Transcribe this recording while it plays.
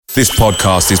This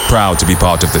podcast is proud to be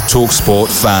part of the TalkSport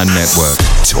Fan Network.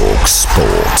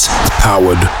 TalkSport.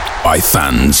 Powered by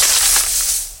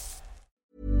fans.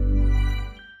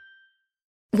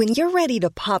 When you're ready to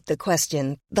pop the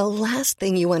question, the last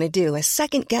thing you want to do is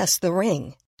second-guess the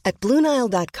ring. At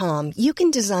BlueNile.com, you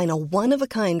can design a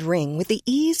one-of-a-kind ring with the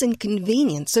ease and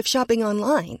convenience of shopping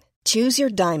online. Choose your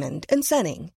diamond and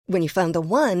setting. When you find the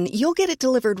one, you'll get it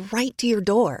delivered right to your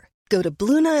door. Go to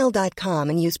BlueNile.com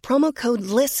and use promo code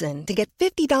LISTEN to get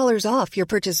 $50 off your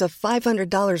purchase of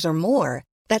 $500 or more.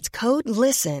 That's code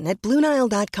LISTEN at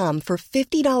BlueNile.com for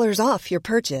 $50 off your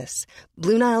purchase.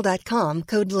 BlueNile.com,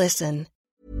 code LISTEN.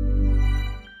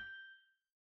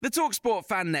 The TalkSport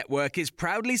Fan Network is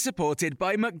proudly supported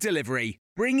by McDelivery,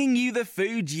 bringing you the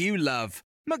food you love.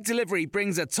 McDelivery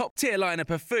brings a top-tier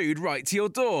lineup of food right to your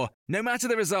door. No matter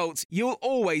the result, you'll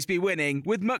always be winning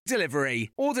with McDelivery.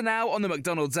 Order now on the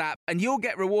McDonald's app and you'll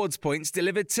get rewards points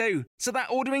delivered too. So that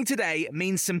ordering today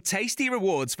means some tasty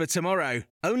rewards for tomorrow.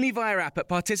 Only via app at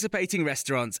participating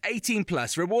restaurants. 18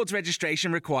 plus. Rewards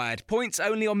registration required. Points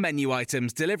only on menu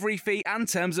items. Delivery fee and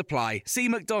terms apply. See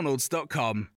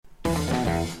mcdonalds.com.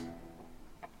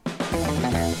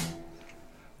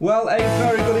 Well, a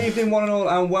very good evening, one and all,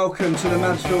 and welcome to the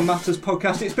Mansfield Matters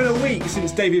podcast. It's been a week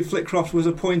since David Flitcroft was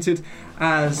appointed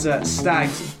as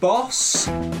Stag's boss,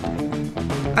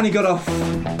 and he got off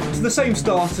to the same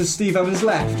start as Steve Evans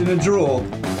left, in a draw.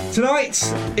 Tonight,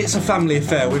 it's a family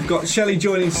affair. We've got Shelley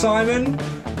joining Simon,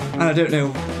 and I don't know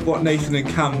what Nathan and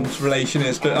Cam's relation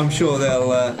is, but I'm sure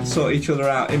they'll sort each other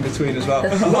out in between as well.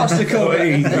 Lots to cover.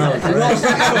 Setting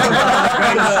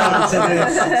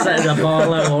the bar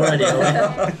low already.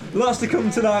 Lots to come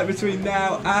tonight between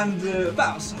now and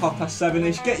about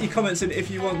 7:30ish. Get your comments in if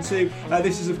you want to.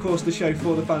 This is, of course, the show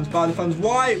for the fans, by the fans.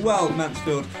 Why? Well,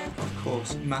 Mansfield, of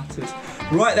course, matters.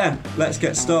 Right then, let's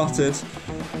get started.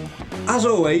 As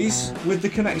always, with the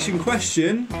connection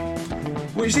question,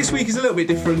 which this week is a little bit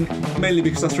different, mainly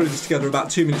because I threw this together about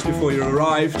 2 minutes before you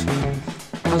arrived,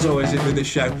 as always with this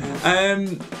show.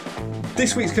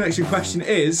 This week's connection question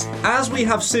is, as we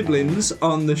have siblings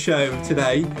on the show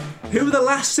today, who were the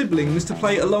last siblings to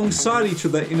play alongside each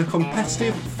other in a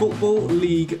competitive football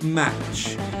league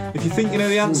match? If you think you know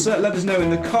the answer, let us know in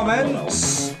the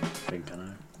comments.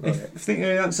 If you think you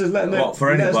know the answers, let us know. What, for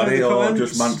anybody or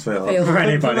just Mansfield? For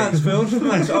anybody. For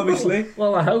Mansfield, obviously.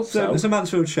 Well, I hope so. It's a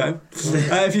Mansfield show.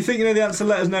 If you think you know the answer,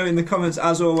 let us know in the comments,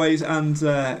 as always, and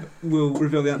we'll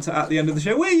reveal the answer at the end of the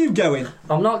show. Where are you going?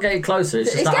 I'm not getting closer,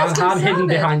 it's just that I'm hidden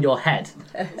behind your head.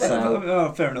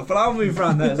 So. Fair enough. But I'll move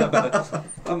around there, is that better?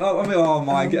 Oh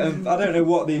my God, I don't know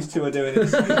what these two are doing.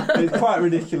 It's quite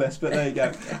ridiculous, but there you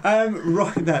go.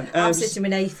 Right then. I'm sitting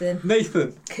with Nathan.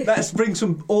 Nathan, let's bring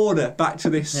some order back to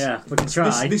this. Yeah, we can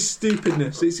try. This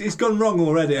stupidness. It's gone wrong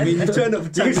already. I mean, you've turned up for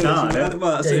 10 minutes.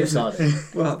 Well, that's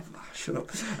it. Well, shut up.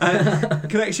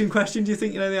 Connection question, do you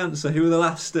think you know the answer? Who were the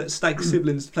last Stag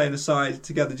siblings playing a side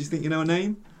together? Do you think you know a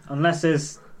name? Unless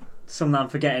there's some that I'm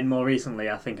forgetting more recently,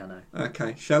 I think I know.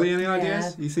 Okay. Shelley, any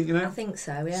ideas? You think you know? I think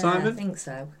so, yeah. Simon? I think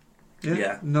so.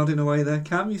 Yeah. Nodding away there.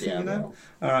 Cam, you think you know? Well.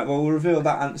 All right, well, we'll reveal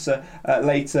that answer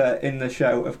later in the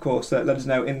show, of course. Let us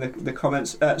know in the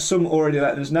comments. Some already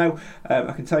let us know.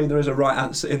 I can tell you there is a right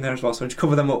answer in there as well, so just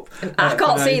cover them up. I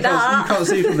can't see that. You can't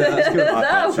see from there, that's good. No. I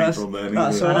can't see from there.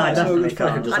 That's all right. I definitely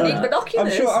can't. I need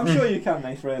binoculars. I'm sure you can,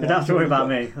 Nathan. You don't have to worry about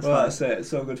me. That's it.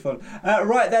 It's all good fun.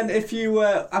 Right then, if you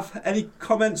have any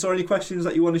comments or any questions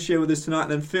that you want to share with us tonight,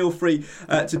 then feel free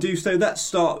to do so. Let's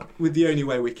start with the only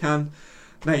way we can.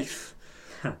 Nath.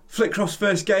 Flitcroft's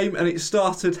first game, and it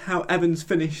started how Evans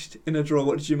finished in a draw.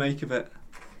 What did you make of it?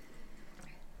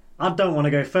 I don't want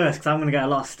to go first because I'm going to get a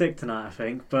lot of stick tonight, I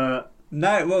think. But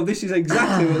no, well, this is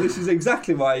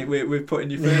exactly why we're putting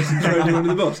you first and throwing you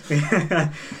under the bus.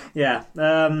 Yeah.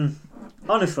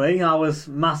 Honestly, I was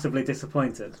massively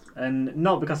disappointed, and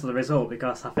not because of the result,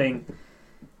 because I think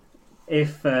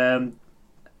if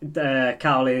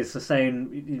Cowley is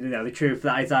saying the truth,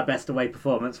 that is our best away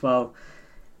performance, well,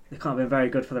 they can't have been very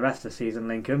good for the rest of the season,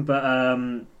 Lincoln. But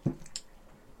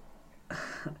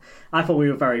I thought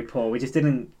we were very poor. We just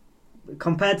didn't,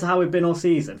 compared to how we've been all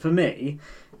season. For me,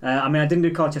 I didn't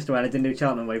do Colchester away, I didn't do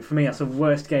Cheltenham away. For me, that's the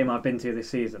worst game I've been to this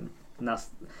season, and that's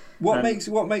what makes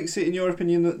it, in your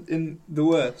opinion, in the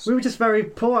worst. We were just very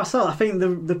poor ourselves. I think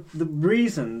the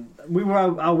reason we were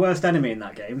our worst enemy in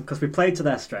that game because we played to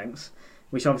their strengths,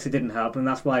 which obviously didn't help, and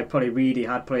that's why probably Reedy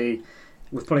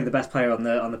was probably the best player on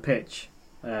the pitch.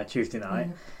 Tuesday night.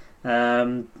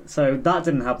 So that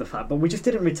didn't help the fact, but we just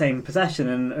didn't retain possession,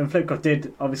 and Flitcroft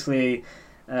did obviously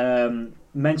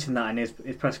mention that in his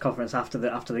press conference after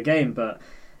the game, but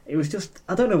it was just,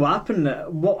 I don't know what happened.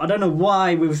 I don't know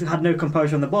why we had no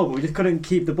composure on the ball, but we just couldn't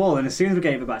keep the ball. And as soon as we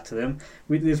gave it back to them,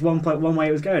 there's one way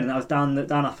it was going, and that was down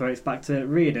after it's back to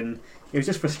Reed, and it was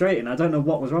just frustrating. I don't know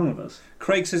what was wrong with us.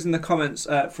 Craig says in the comments,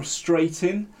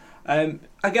 frustrating. I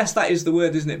guess that is the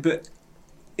word, isn't it? But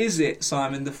is it,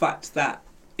 Simon, the fact that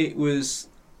it was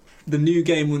the new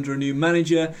game under a new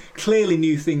manager? Clearly,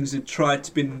 new things had tried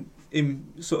to been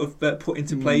put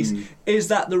into place. Is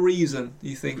that the reason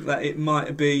you think that it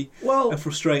might be a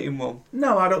frustrating one?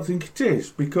 No, I don't think it is,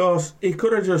 because he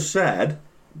could have just said,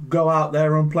 go out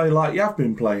there and play like you have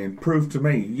been playing. Prove to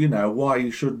me, why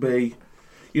you should be,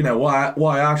 why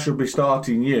I should be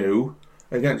starting you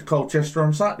against Colchester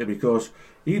on Saturday, because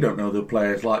you don't know the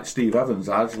players like Steve Evans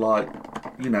has,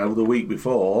 the week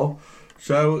before.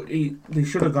 So they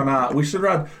should have gone out. We should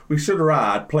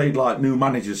have played like new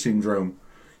manager syndrome.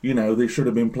 They should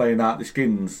have been playing out the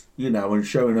skins, and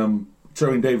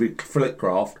showing David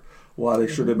Flitcroft why they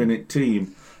should have been at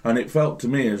team. And it felt to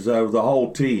me as though the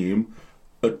whole team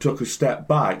had took a step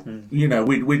back.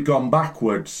 We'd gone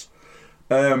backwards.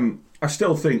 I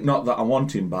still think, not that I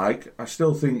want him back, I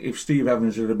still think if Steve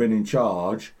Evans had been in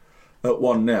charge at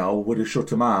 1-0, would have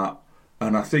shut him out.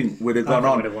 And I think we'd have gone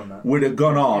on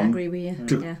I agree with you.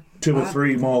 to 2 or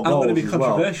 3 more goals. I'm going to be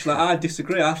controversial. Well. I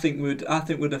disagree. I think we'd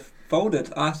have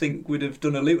folded. I think we'd have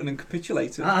done a Luton and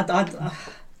capitulated. I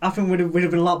think we'd have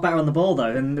been a lot better on the ball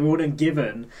though, and we wouldn't have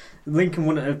given. Lincoln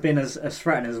wouldn't have been as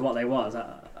threatening as what they was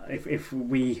if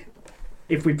we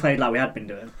played like we had been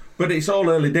doing. But it's all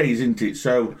early days, isn't it?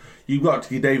 So you've got to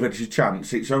give David a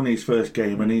chance. It's only his first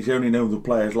game, and he's only known the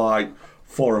players like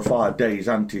 4 or 5 days,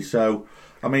 hasn't he? So,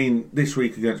 I mean, this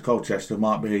week against Colchester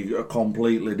might be a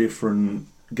completely different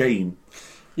game.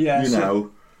 Yeah,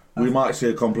 we might see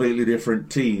a completely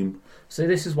different team. So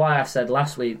this is why I said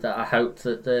last week that I hoped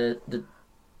that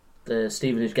the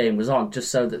Stevenage game was on,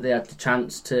 just so that they had the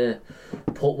chance to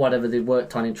put whatever they'd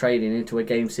worked on in training into a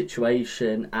game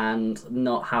situation and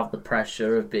not have the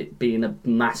pressure of it being a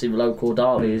massive local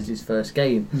derby as his first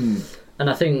game. And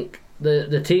I think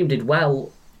the team did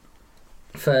well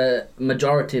for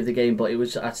majority of the game, but it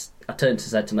was, I turned to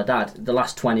say to my dad, the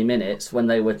last 20 minutes when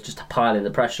they were just piling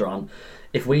the pressure on,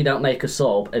 if we don't make a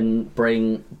sub and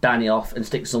bring Danny off and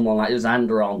stick someone like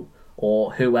Zander on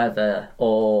or whoever,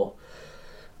 or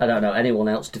I don't know, anyone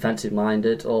else defensive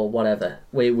minded or whatever,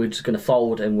 we were just going to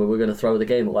fold and we were going to throw the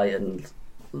game away, and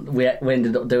we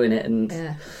ended up doing it. And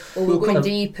well, we're going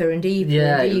deeper and deeper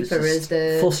and deeper as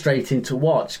the frustrating to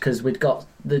watch, because we'd got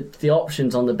the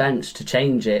options on the bench to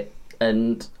change it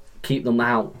and keep them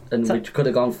out, and we could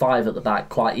have gone 5 at the back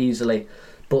quite easily,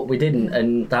 but we didn't,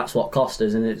 and that's what cost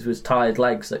us, and it was tired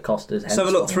legs that cost us. Let's have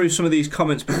a look through some of these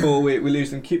comments before we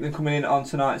lose them. Keep them coming in on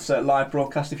tonight's live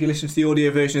broadcast. If you listen to the audio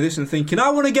version of this and thinking,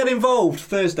 I want to get involved,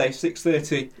 Thursday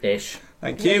 6:30-ish.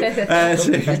 Thank you.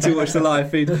 To watch the live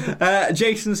feed.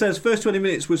 Jason says first 20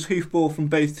 minutes was hoofball from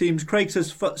both teams. Craig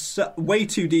says way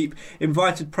too deep,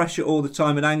 invited pressure all the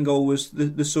time, and Angol was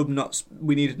the sub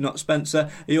we needed, not Spencer.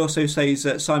 He also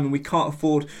says, Simon, we can't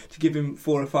afford to give him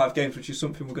 4 or 5 games, which is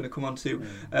something we're going to come on to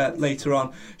later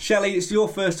on. Shelley, it's your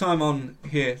first time on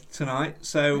here tonight,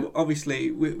 so obviously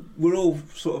we're all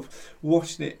sort of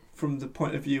watching it from the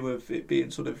point of view of it being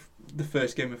sort of the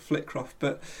first game of Flitcroft,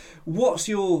 but what's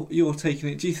your take on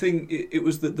it? Do you think it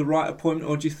was the right appointment,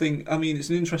 or do you think, I mean, it's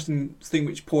an interesting thing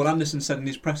which Paul Anderson said in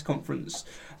his press conference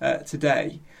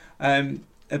today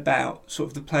about sort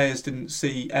of the players didn't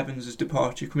see Evans'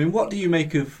 departure coming. What do you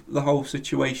make of the whole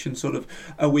situation sort of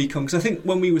a week on? Because I think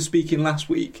when we were speaking last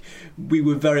week, we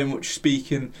were very much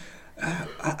speaking,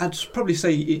 I'd probably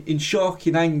say in shock,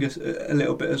 in anger a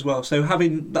little bit as well. So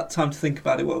having that time to think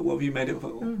about it, what have you made of it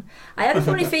all? I had a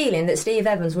funny feeling that Steve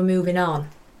Evans were moving on.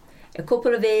 A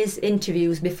couple of his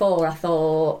interviews before, I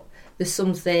thought there's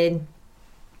something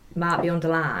might be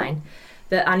underlined.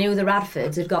 But I knew the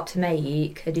Radfords had got to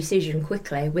make a decision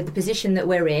quickly with the position that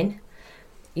we're in.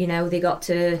 You know, they got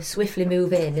to swiftly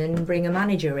move in and bring a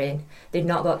manager in. They'd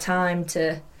not got time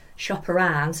to shop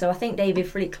around. So I think David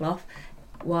Flitcroft,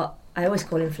 what I always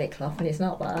call him Flitcroft, and it's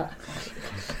not that,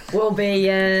 will be,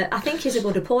 I think he's a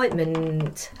good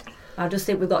appointment. I just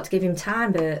think we've got to give him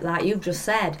time, but like you've just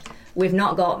said, we've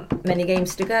not got many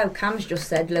games to go. Cam's just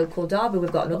said local derby.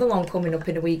 We've got another one coming up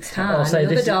in a week's time. I'll say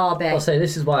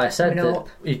this is why I said that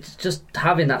it's just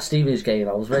having that Stevenage game.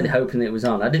 I was really hoping it was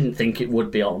on. I didn't think it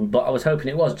would be on, but I was hoping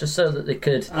it was, just so that they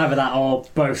could either that or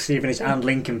both Stevenage and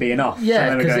Lincoln being off.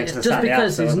 Yeah,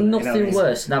 because there's nothing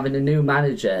worse than having a new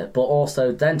manager, but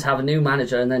also then to have a new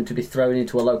manager and then to be thrown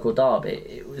into a local derby.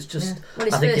 It was just, I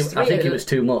think it was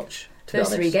too much.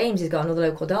 First 3 games, he's got another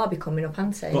local derby coming up,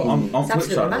 hasn't he? But on flip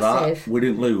side of that, we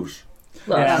didn't lose.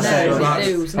 Well, Yeah,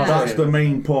 That's the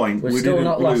main point. We're we still didn't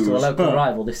not lost lose, to a local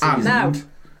rival this season.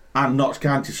 and Notts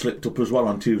County slipped up as well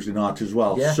on Tuesday night as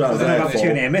well. Yeah. So There's an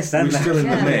opportunity missed then. we're still in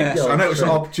the mix. Yeah. I know it's an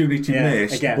opportunity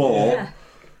missed, again. but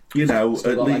you know,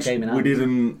 Still at got that least game in we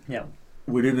hand.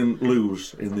 didn't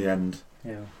lose in the end.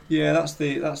 Yeah, that's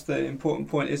the important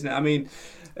point, isn't it? I mean,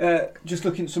 just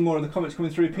looking at some more of the comments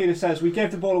coming through. Peter says, we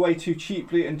gave the ball away too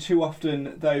cheaply and too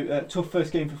often, though. Tough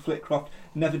first game for Flitcroft.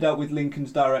 Never dealt with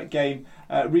Lincoln's direct game.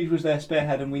 Reed was their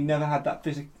spearhead, and we never had that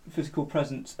physical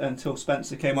presence until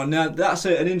Spencer came on. Now, that's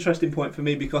an interesting point for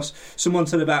me, because someone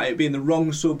said about it being the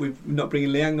wrong sub with not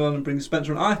bringing Liang on and bringing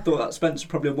Spencer on. I thought that Spencer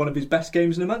probably had one of his best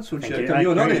games in a Mansfield shirt.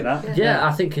 You're not in that. Yeah,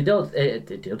 I think he did.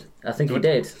 It did. I think he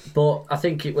did. But I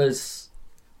think it was.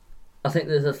 I think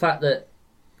there's the fact that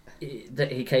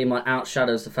he came on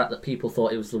outshadows the fact that people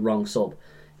thought it was the wrong sub.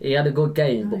 He had a good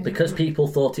game, but because people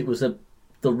thought it was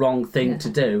the wrong thing to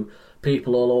do,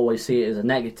 people will always see it as a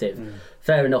negative.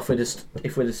 Fair enough,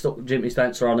 if we'd have stuck Jimmy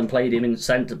Spencer on and played him in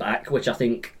centre back, which I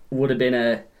think would have been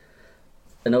a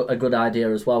good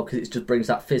idea as well, because it just brings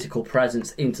that physical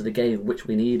presence into the game which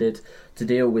we needed to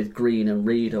deal with Green and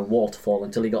Reed and Waterfall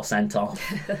until he got sent off.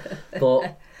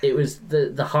 But it was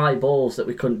the high balls that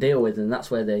we couldn't deal with, and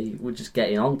that's where they were just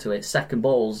getting onto it. Second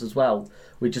balls as well,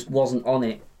 we just wasn't on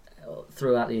it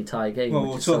throughout the entire game,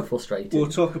 which is so frustrating. We'll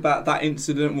talk about that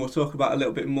incident. We'll talk about a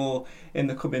little bit more in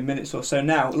the coming minutes or so.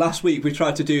 Now, last week we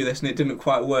tried to do this and it didn't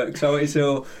quite work, so it's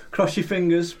all cross your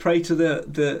fingers, pray to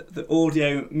the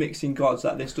audio mixing gods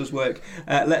that this does work.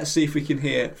 Let's see if we can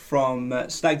hear from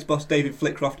Stags boss David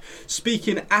Flitcroft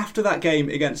speaking after that game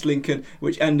against Lincoln,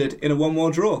 which ended in a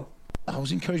 1-1 draw. I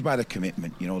was encouraged by the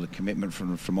commitment, the commitment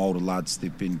from all the lads.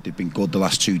 They've been good the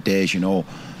last 2 days,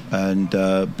 and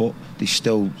but there's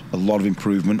still a lot of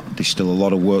improvement. There's still a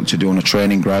lot of work to do on the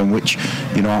training ground, which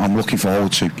I'm looking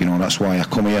forward to. That's why I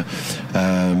come here,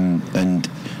 and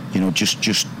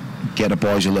just get the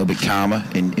boys a little bit calmer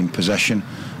in possession.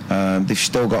 They've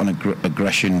still got an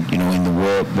aggression, in the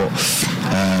work, but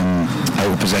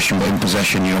out of possession. But in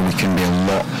possession, we can be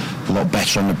a lot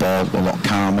better on the ball, a lot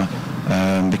calmer.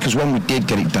 Because when we did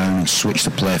get it down and switch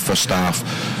the play first half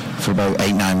for about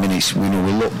 8-9 minutes, we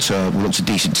looked a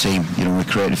decent team. We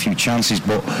created a few chances,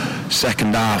 but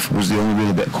second half was the only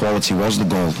really bit of quality was the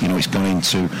goal. It's gone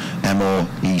into Emo,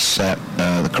 he's set,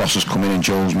 the cross has come in and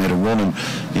Joel's made a run, and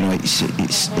it's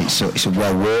a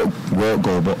well worked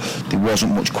goal, but there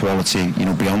wasn't much quality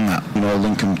beyond that.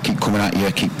 Lincoln keep coming at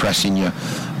you, keep pressing you,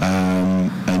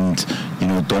 and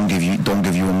don't give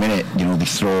you a minute. They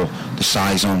throw the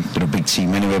size on. They're a big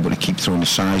team anyway, but they keep throwing the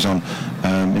size on.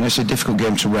 It's a difficult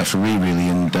game to referee, really.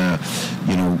 And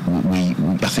we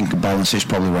I think the balance is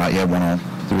probably right. Yeah,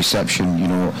 1-1. The reception,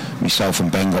 myself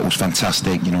and Ben got was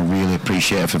fantastic. Really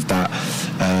appreciative of that.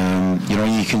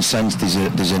 You can sense there's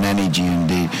an energy, and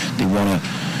they want to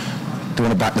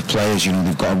back the players.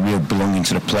 They've got a real belonging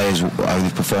to the players, how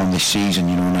they've performed this season.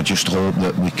 And I just hope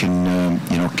that we can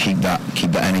keep that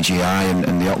energy high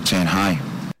and the octane high.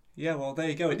 Yeah, well, there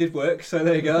you go. It did work, so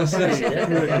there you go.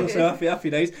 So happy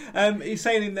days. He's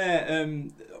saying in there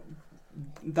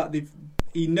that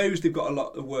he knows they've got a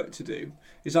lot of work to do.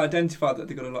 He's identified that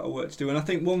they've got a lot of work to do. And I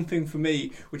think one thing for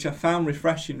me, which I found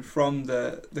refreshing from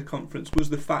the conference,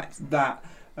 was the fact that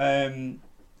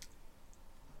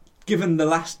given the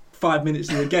last 5 minutes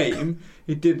of the game,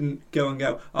 he didn't go and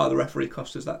go, the referee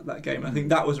cost us that game. I think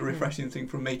that was a refreshing thing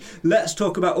from me. Let's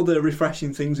talk about other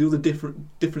refreshing things, the other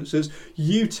differences.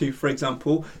 You two, for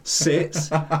example,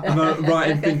 sit, am I right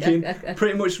in thinking,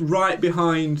 pretty much right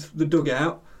behind the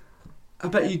dugout. I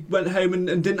bet you went home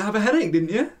and didn't have a headache, didn't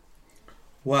you?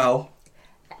 Well,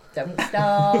 don't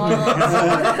start.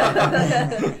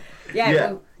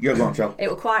 Yeah, go on, Chel.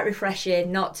 It was quite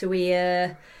refreshing not to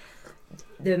hear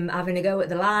them having a go at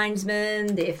the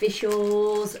linesmen, the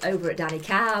officials, over at Danny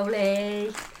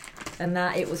Cowley, and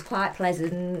that it was quite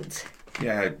pleasant.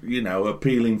 Yeah,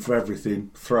 appealing for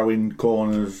everything, throwing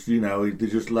corners, they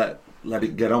just let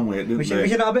it get on with it, didn't they?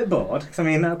 Was you not a bit bored? Because,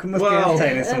 that must be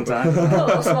entertaining sometimes.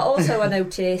 Also, I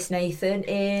noticed, Nathan,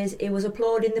 is he was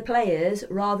applauding the players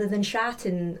rather than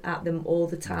shouting at them all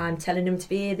the time, telling them to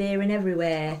be here, there and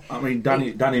everywhere.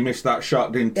 Danny missed that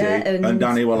shot, didn't he? Yeah, and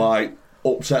Danny were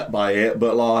upset by it,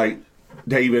 but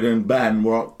David and Ben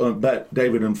were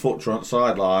David and Futch were on the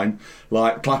sideline,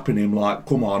 clapping him,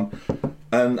 come on.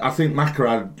 And I think Macca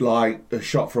had a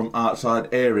shot from outside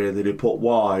area that he put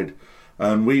wide,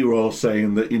 and we were all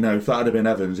saying that if that had been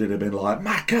Evans, he'd have been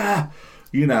Macca,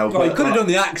 he could have done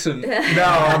the accent. No,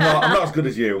 I'm not as good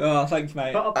as you. Oh, thanks,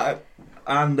 mate.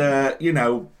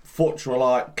 Futch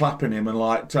were clapping him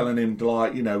and telling him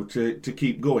to to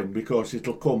keep going because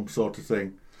it'll come, sort of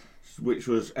thing. which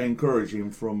was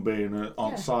encouraging from being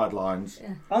on sidelines.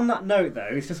 Yeah. On that note, though,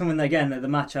 it's just something that, again, at the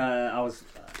match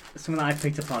something that I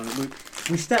picked up on.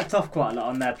 We stepped off quite a lot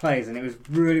on their plays, and it was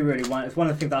really, it's one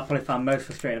of the things that I probably found most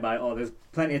frustrating about it all. There's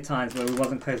plenty of times where we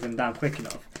wasn't closing them down quick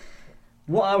enough.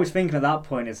 What I was thinking at that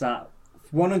point is that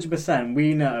 100%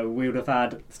 we know we would have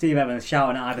had Steve Evans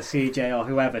shouting at either CJ or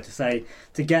whoever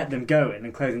to get them going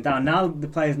and closing down. Now the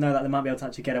players know that they might be able to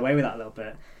actually get away with that a little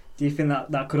bit. Do you think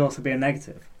that could also be a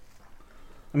negative?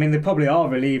 I mean, they probably are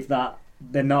relieved that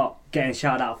they're not getting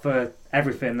shouted out for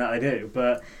everything that they do,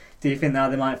 but do you think now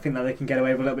they might think that they can get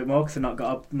away with a little bit more because they've not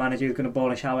got a manager who's going to ball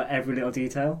and shout at every little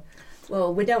detail?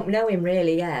 Well, we don't know him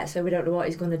really yet, so we don't know what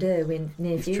he's going to do in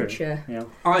near future. True. Yeah.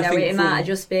 I think it might have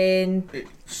just been...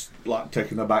 It's like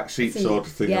taking a back seat sort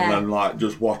of thing, and then like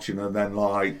just watching, and then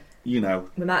like, you know...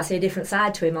 We might see a different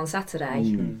side to him on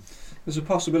Saturday. There's a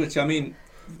possibility. I mean,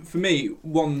 for me,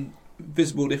 one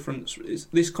visible difference is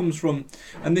this comes from,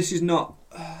 and this is not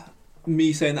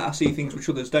me saying that I see things which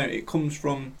others don't, it comes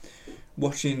from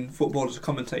watching football as a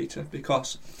commentator,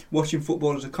 because watching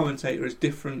football as a commentator is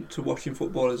different to watching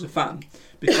football as a fan,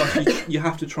 because you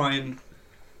have to try and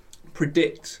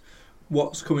predict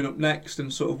what's coming up next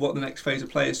and sort of what the next phase of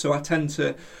play is. So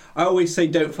I always say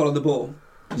don't follow the ball,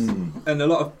 and a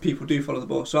lot of people do follow the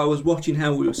ball. So I was watching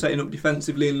how we were setting up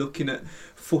defensively and looking at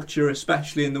Futcher,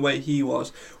 especially in the way he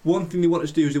was. One thing they wanted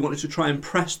to do is they wanted to try and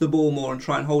press the ball more and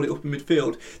try and hold it up in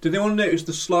midfield. Did anyone notice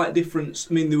the slight difference?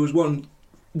 I mean, there was one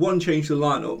change to the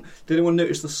lineup. Did anyone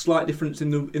notice the slight difference in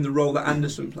the role that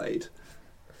Anderson played?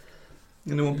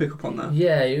 Anyone pick up on that?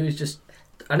 Yeah, it was just...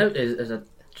 I know it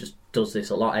just does this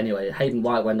a lot anyway. Hayden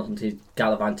White went on to his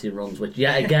gallivanting runs, which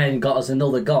yet again got us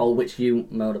another goal, which you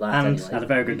moaned about and anyway. had a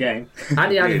very good game.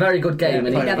 And he had a very good game,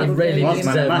 and he really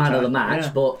deserved man of the match.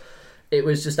 Yeah. But it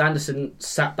was just Anderson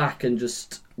sat back and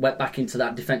just went back into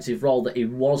that defensive role that he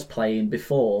was playing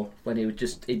before, when he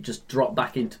just dropped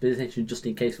back into position just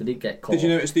in case we did get caught. Did you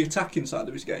notice the attacking side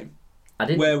of his game? I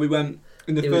didn't. Where we went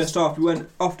in the first half, we went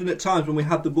often at times when we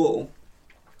had the ball,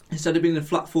 instead of being in a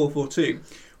flat 4-4-2,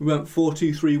 we went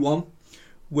 4-2-3-1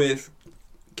 with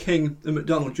King and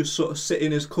McDonald just sort of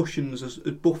sitting as cushions, as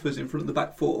buffers in front of the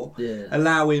back four,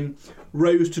 allowing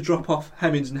Rose to drop off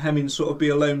Hemmings and Hemmings sort of be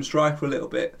a lone striker a little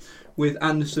bit, with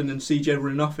Anderson and CJ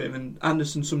running off him, and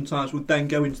Anderson sometimes would then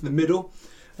go into the middle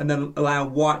and then allow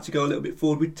White to go a little bit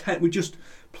forward. We just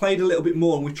played a little bit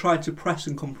more, and we tried to press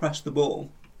and compress the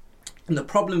ball. And the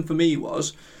problem for me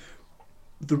was,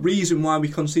 the reason why we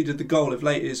conceded the goal of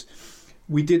late is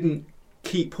we didn't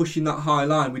keep pushing that high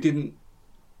line. We didn't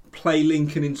play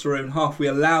Lincoln into our own half. We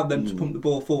allowed them to pump the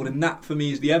ball forward, and that for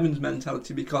me is the Evans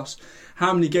mentality, because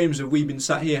how many games have we been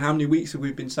sat here, how many weeks have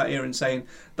we been sat here and saying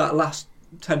that last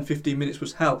 10-15 minutes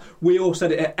was hell? We all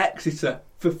said it at Exeter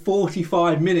for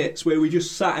 45 minutes where we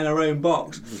just sat in our own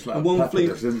box. Like and one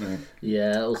fleet,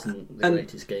 yeah, it wasn't the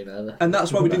greatest game ever. And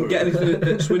that's why we didn't get anything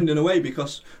at Swindon away,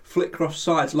 because Flitcroft's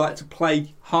sides like to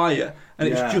play higher, and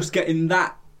it's just getting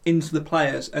that into the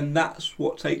players, and that's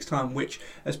what takes time, which,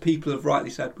 as people have rightly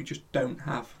said, we just don't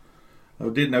have. I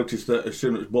did notice that as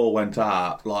soon as the ball went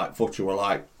out, like Futcher were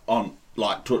like on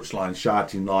like touchline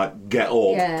shouting like "get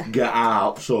up, get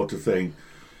out" sort of thing,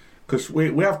 because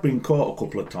we have been caught a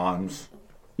couple of times,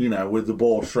 you know, with the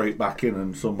ball straight back in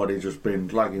and somebody just been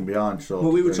lagging behind.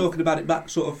 Well, we were talking about it back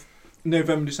sort of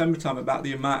November, December time, about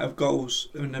the amount of goals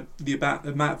and the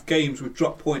amount of games we've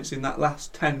dropped points in that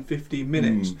last 10-15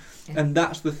 minutes, and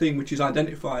that's the thing which is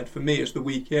identified for me as the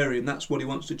weak area, and that's what he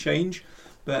wants to change.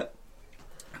 But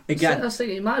again, so that's the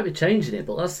thing, it might be changing it,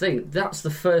 but that's the thing, that's the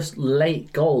first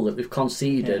late goal that we've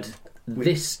conceded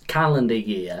this calendar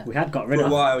year. We had got rid of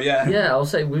for a while, yeah. I'll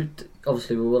say we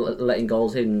were letting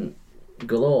goals in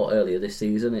galore earlier this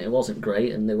season. It wasn't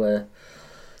great, and they were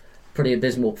pretty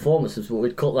abysmal performances, but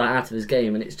we'd cut that out of his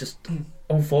game, and it's just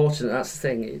unfortunate. That's the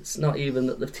thing. It's not even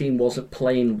that the team wasn't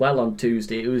playing well on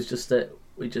Tuesday, it was just that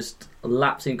we just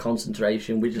lapsed in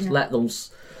concentration. We just let them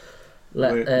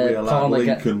we allowed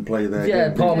Lincoln play their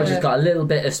game. Palmer just got a little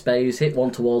bit of space, hit one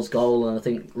towards goal, and I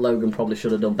think Logan probably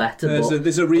should have done better.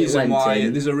 There's a reason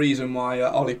why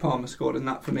Ollie Palmer scored, and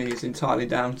that for me is entirely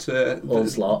down to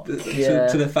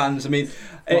the fans. I mean,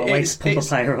 it's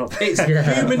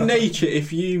human nature.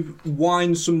 If you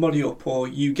wind somebody up or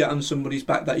you get on somebody's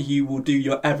back, that you will do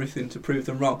your everything to prove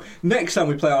them wrong. Next time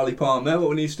we play Ollie Palmer,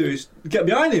 what we need to do is get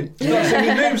behind him, start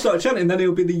singing his name, start chanting, then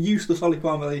he'll be the useless Ollie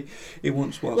Palmer he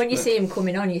once was. When you see him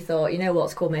coming on, you thought, you know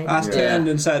what's coming. I turned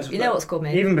and said, you know what's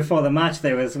coming. Even before the match,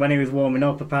 when he was warming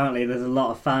up, apparently there's a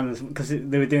lot of fans, because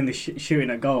they were doing the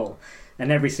shooting at goal,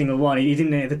 and every single one, he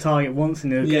didn't hit the target once,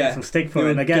 and he was getting some stick for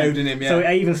it again. Goading him, So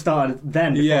it even started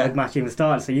then before the match even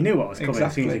started. So you knew what was coming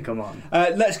as soon as he come on.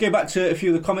 Let's go back to a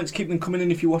few of the comments. Keep them coming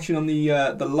in if you're watching on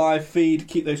the live feed.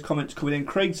 Keep those comments coming in.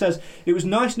 Craig says, it was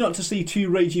nice not to see two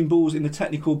Raging Bulls in the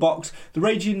technical box. The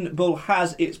Raging Bull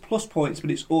has its plus points,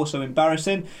 but it's also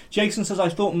embarrassing. Jason says, I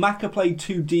thought Maka played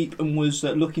too deep and was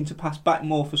looking to pass back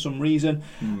more for some reason.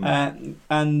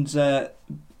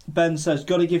 Ben says,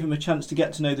 got to give him a chance to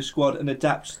get to know the squad and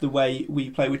adapt the way we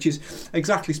play, which is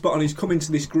exactly spot on. He's come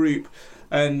into this group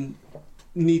and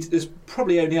there's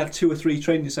probably only had 2 or 3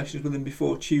 training sessions with him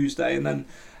before Tuesday, and then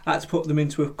had to put them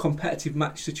into a competitive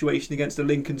match situation against a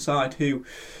Lincoln side who,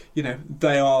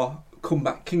 they are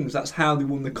comeback kings. That's how they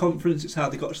won the conference. It's how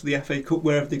they got to the FA Cup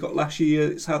wherever they got last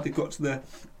year. It's how they got to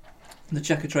the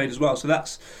Checker Trade as well. So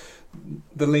that's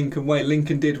the Lincoln way.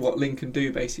 Lincoln did what Lincoln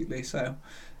do, basically. So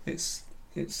it's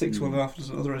 6-1 after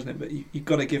another, isn't it? But you've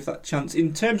got to give that chance.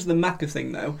 In terms of the Maka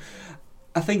thing, though,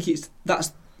 I think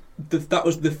that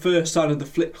was the first sign of the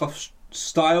Flitcroft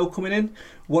style coming in.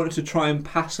 Wanted to try and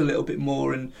pass a little bit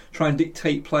more and try and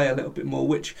dictate play a little bit more,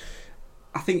 which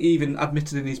I think he even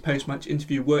admitted in his post-match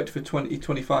interview worked for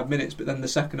 20-25 minutes, but then the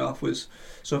second half was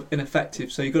sort of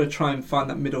ineffective. So you've got to try and find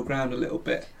that middle ground a little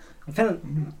bit. I think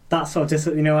that's sort of just,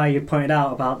 how you pointed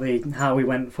out about how we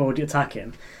went forward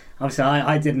attacking. Obviously,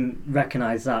 I didn't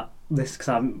recognise this because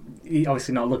I'm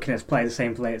obviously not looking at us play the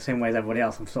same way as everybody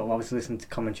else. I'm sort of obviously listening to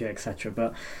commentary, etc.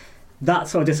 But that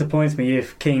sort of disappoints me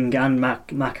if King and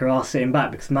Maka are sitting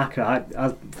back, because Maka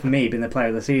has, for me, been the player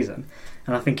of the season.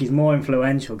 And I think he's more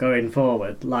influential going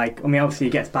forward. Obviously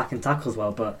he gets back and tackles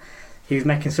well, but he was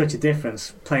making such a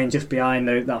difference playing just behind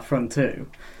that front two.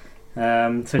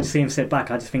 So to see him sit back,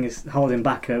 I just think it's holding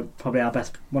back probably our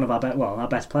best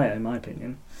player, in my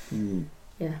opinion.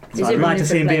 Yeah. So I'd like to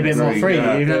see him be a bit more free.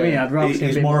 You know what I mean? I'd rather see him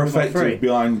he's be more more effective free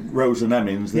behind Rose and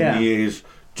Emmons than he is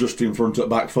just in front at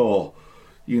back four.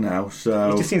 So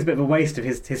it just seems a bit of a waste of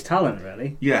his talent,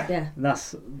 really. Yeah.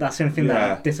 That's the only thing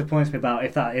that disappoints me about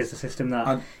if that is the system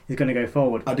that is going to go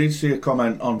forward. I did see a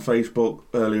comment on Facebook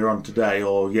earlier on today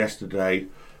or yesterday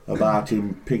about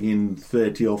him pinging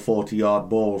 30 or 40 yard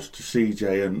balls to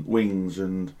CJ and wings,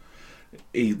 and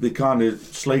they kind of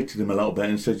slated him a little bit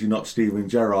and said, you're not Steven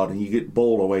Gerrard and you get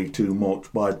ball away too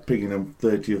much by pinging them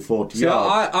 30 or 40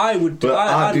 yards. I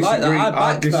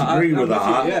disagree with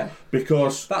that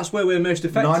because that's where we're most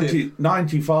effective.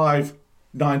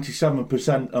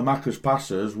 97% of Maka's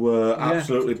passes were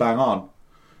absolutely bang on.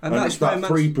 And it's that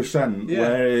 3%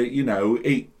 where,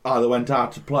 he either went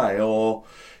out to play or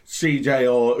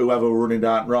CJ or whoever were running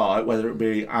down right, whether it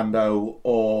be Ando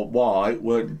or White,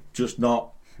 were just not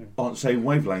on the same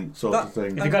wavelength sort of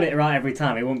thing. If he got it right every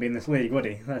time, he wouldn't be in this league, would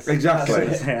he? Exactly.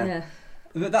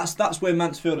 That's where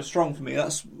Mansfield are strong for me.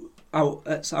 That's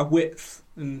our width,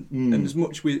 and as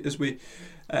much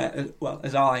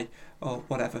as I or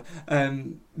whatever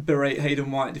berate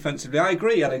Hayden White defensively. I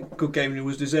agree, he had a good game and he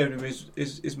was deserving of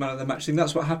his man of the match thing.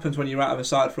 That's what happens when you're out of a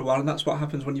side for a while, and that's what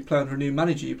happens when you play under a new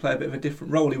manager. You play a bit of a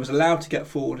different role. He was allowed to get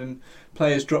forward and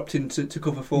players dropped in to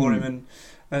cover for him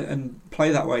and play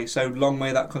that way. So long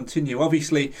may that continue.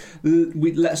 Obviously,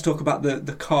 let's talk about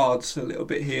the cards a little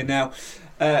bit here now.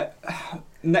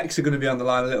 Necks are going to be on the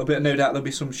line a little bit. No doubt there'll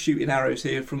be some shooting arrows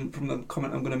here from the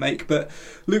comment I'm going to make. But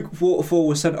Luke Waterfall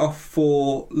was sent off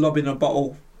for lobbing a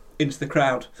bottle into the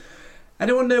crowd.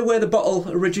 Anyone know where the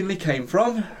bottle originally came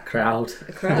from? Crowd.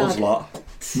 Uzzlot.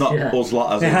 Not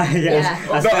Uzzlot as in...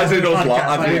 Not as in Uzzlot,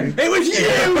 as in... It was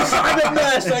you, Simon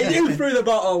Mercer! You threw the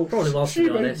bottle! Probably was, to be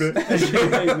honest.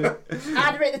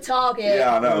 I'd hit the target.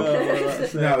 Yeah, I know.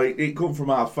 No, it come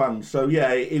from our fans. So,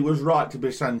 yeah, it was right to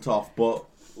be sent off, but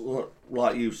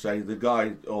like you say, the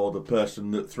guy or the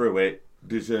person that threw it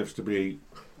deserves to be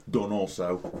done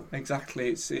also. Exactly,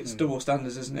 it's double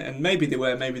standards, isn't it? And maybe they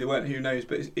were, maybe they weren't, who knows,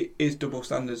 but it is double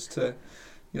standards to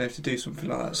do something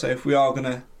like that. So if we are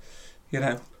going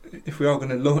to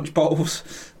launch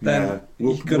bottles, then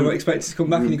you've got to expect it to come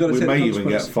back and you've got to take the consequences. We may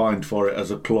even get fined for it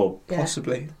as a club.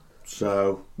 Possibly.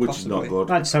 So, which is not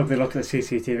good. I just hope they look at the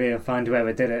CCTV and find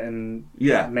whoever did it and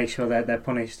make sure they're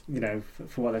punished,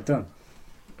 for what they've done.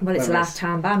 Well, it's a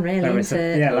lifetime ban, really, isn't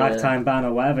it? Lifetime ban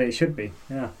or whatever it should be.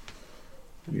 Yeah.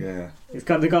 They've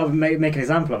got to make an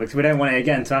example of it because we don't want it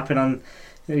again to happen on,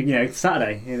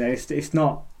 Saturday. It's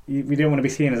not. We don't want to be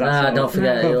seen as that. Don't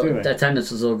forget, the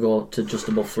attendances will go to just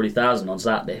above 3,000 on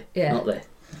Saturday, not they?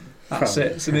 That's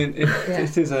it.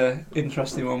 It is an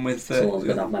interesting one with. Someone's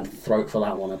going to have my throat for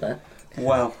that one, I bet.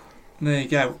 Well, there you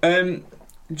go.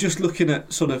 just looking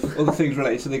at sort of other things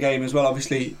related to the game as well,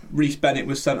 obviously Reece Bennett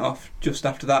was sent off just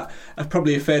after that.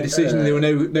 Probably a fair decision. There were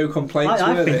no complaints.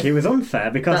 I think it was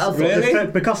unfair because of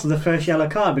the first yellow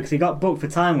card, because he got booked for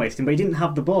time wasting, but he didn't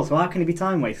have the ball, so how can he be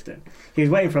time wasting? He was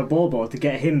waiting for a ball to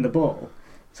get him the ball.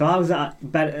 So how was that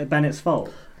Bennett's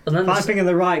fault? If I'm thinking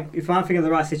the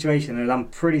right situation, and I'm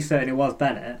pretty certain it was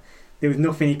Bennett, there was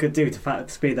nothing he could do to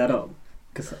speed that up.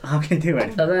 Because how can he do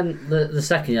it? And then the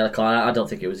second yellow card, I don't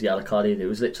think it was a yellow card either. It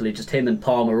was literally just him and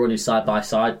Palmer running side by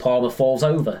side. Palmer falls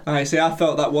over. I see. I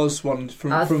felt that was one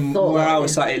from where I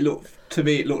was sat. It looked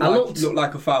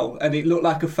like a foul, and it looked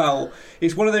like a foul.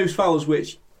 It's one of those fouls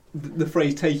which the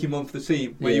phrase "take him on for the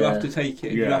team," where you have to take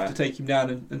it, you have to take him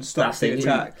down and stop the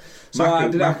attack. So I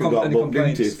didn't have any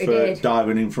complaints for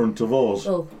diving in front of us.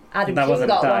 Oh, Adam King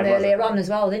got one earlier on as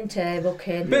well, didn't he?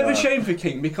 Booking. Bit of a shame for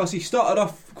King, because he started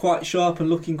off quite sharp and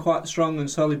looking quite strong and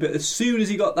solid, but as soon as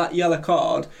he got that yellow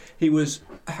card, he was,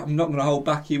 I'm not going to hold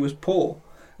back, he was poor,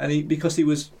 and because he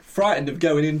was frightened of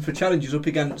going in for challenges up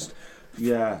against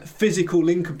physical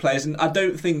Lincoln players, and I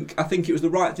think it was the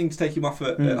right thing to take him off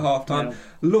at half time.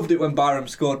 Loved it when Byram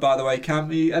scored, by the way. Cam,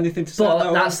 anything to say about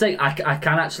that? That's the thing, I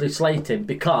can actually slate him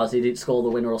because he didn't score the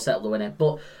winner or settle the winner,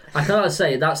 but I can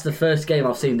honestly say that's the first game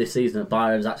I've seen this season that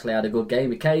Byram's actually had a good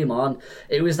game. He came on,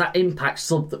 it was that impact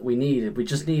sub that we needed. We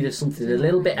just needed something a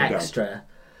little bit extra.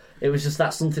 It was just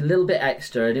that something a little bit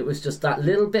extra, and it was just that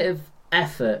little bit of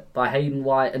effort by Hayden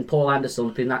White and Paul Anderson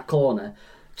up in that corner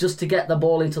just to get the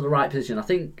ball into the right position. I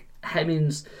think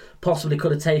Hemmings possibly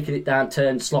could have taken it down,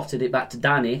 turned, slotted it back to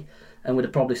Danny, and would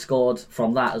have probably scored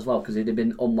from that as well, because he'd have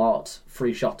been unmarked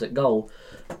free shot at goal.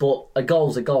 But a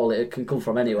goal's a goal; it can come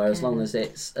from anywhere as long as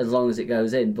it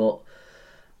goes in. But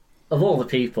of all the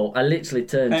people, I literally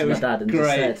turned to my dad and just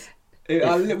said, we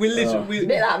a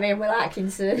bit like me and Will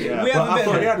Atkinson. Yeah, I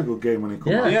thought he had a good game when he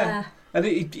came on. Yeah. And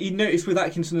he noticed with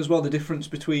Atkinson as well the difference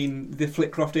between the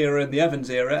Flitcroft era and the Evans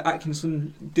era.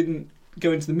 Atkinson didn't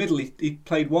go into the middle; he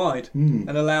played wide and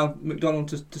allowed McDonald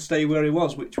to stay where he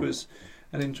was, which was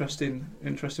an interesting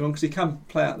one, because he can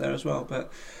play out there as well.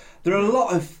 But there are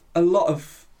a lot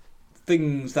of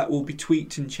things that will be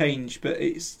tweaked and changed, but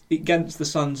it's against the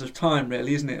sands of time,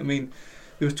 really, isn't it? I mean,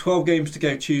 there was 12 games to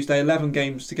go Tuesday, 11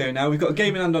 games to go now. We've got a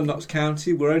game in hand on Notts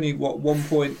County. We're only 1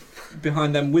 point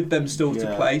behind them, with them still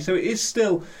to play. So it is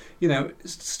still,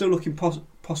 it's still looking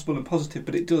possible and positive,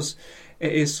 but it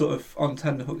is sort of on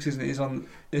tenterhooks, isn't it? It's on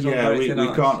very thin ice.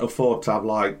 We can't afford to have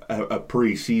like a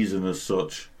pre-season as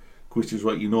such, which is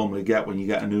what you normally get when you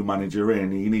get a new manager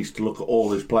in. He needs to look at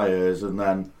all his players and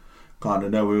then kind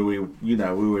of know who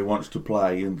he wants to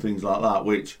play and things like that,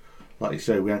 which, like you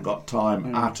say, we ain't got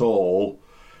time at all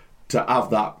to have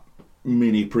that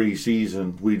mini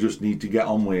pre-season. We just need to get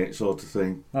on with it, sort of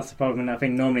thing. That's the problem. I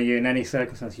think normally you, in any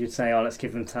circumstance, you'd say, let's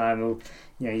give them time, or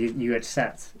you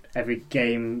accept every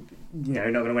game,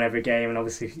 you're not going to win every game, and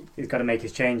obviously he's got to make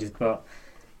his changes, but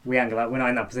we're not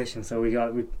in that position, so we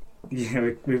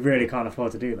really can't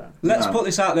afford to do that. Let's put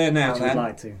this out there now, then. We'd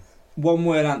like to. One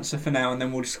word answer for now, and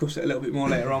then we'll discuss it a little bit more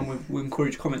later on. We'll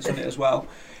encourage comments on it as well.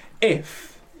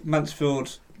 If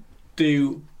Mansfield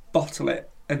do bottle it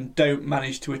and don't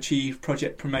manage to achieve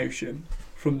project promotion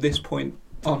from this point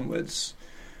onwards,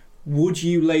 would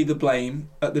you lay the blame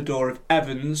at the door of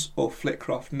Evans or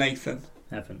Flitcroft? Nathan?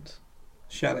 Evans.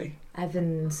 Shelley?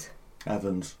 Evans.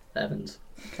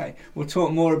 Okay, we'll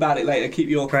talk more about it later. Keep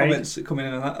your comments coming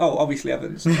in on that. Oh, obviously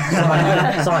Evans.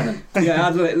 Simon.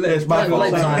 Yeah, blame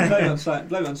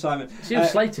on Simon. She was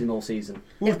slated all season.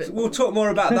 We'll talk more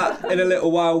about that in a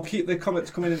little while. We'll keep the comments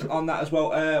coming in on that as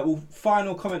well.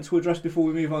 Final comments to address before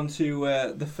we move on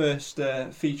to the first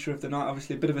feature of the night.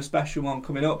 Obviously, a bit of a special one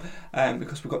coming up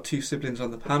because we've got two siblings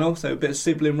on the panel, so a bit of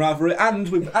sibling rivalry, and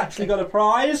we've actually got a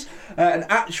prize, an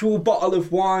actual bottle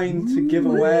of wine to give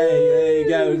away. There you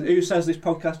go. Who says this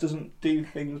podcast doesn't do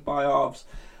things by halves?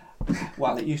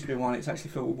 Well, it used to be wine, it's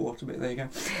actually filled with water, but there you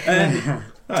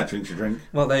go. Drinks a drink.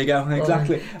 Well, there you go,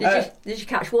 exactly. Did you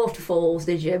catch waterfalls,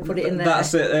 did you? Put it in there?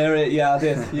 That's it, there. Yeah, I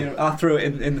did. I threw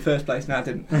it in the first place, no, I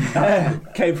didn't.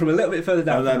 Came from a little bit further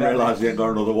down. And then realised he hadn't got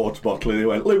another water bottle, and he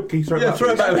went, Luke, can you throw it back? Throw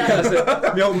it back. That's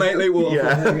it. My old mate Luke Wolf.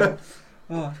 Yeah.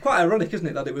 Oh, it's quite ironic, isn't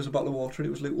it, that it was a bottle of water and it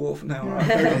was Luke Wolf now.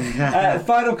 Right.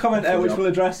 Final comment which we'll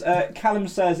address. Callum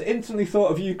says, instantly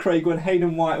thought of you, Craig, when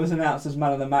Hayden White was announced as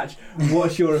man of the match.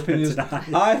 What's your opinion?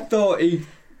 I thought he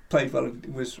played well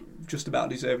and was just about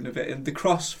deserving of it, and the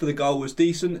cross for the goal was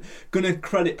decent. Gonna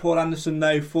credit Paul Anderson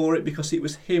though for it, because it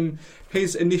was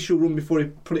his initial run before he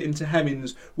put it into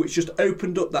Hemmings, which just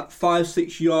opened up that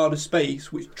 5-6 yard of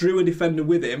space, which drew a defender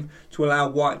with him to allow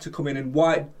White to come in, and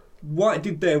White White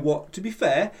did there what, to be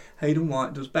fair, Hayden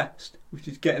White does best, which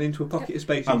is getting into a pocket of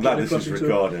space. I'm glad this is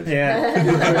recorded.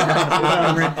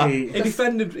 Yeah. He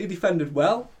defended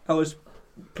well. I was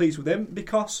pleased with him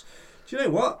because, do you know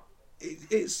what?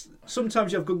 It's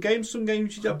sometimes you have good games, some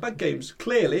games you have bad games.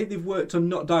 Clearly, they've worked on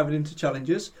not diving into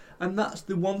challenges, and that's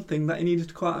the one thing that he needed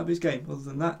to quite out of his game. Other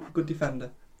than that, good defender.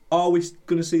 Are we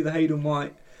going to see the Hayden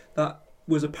White that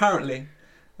was apparently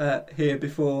here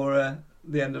before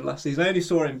the end of last season? I only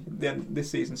saw him this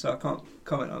season, so I can't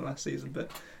comment on last season, but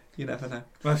you never know.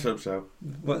 Let's hope so.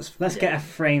 Let's get a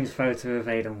framed photo of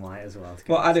Hayden White as well.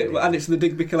 Well, add it to the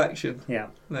Digby collection. Yeah.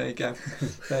 There you go.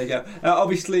 There you go.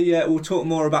 Obviously, we'll talk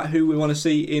more about who we want to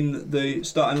see in the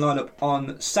starting lineup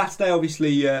on Saturday.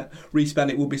 Obviously, Reece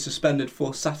Bennett will be suspended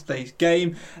for Saturday's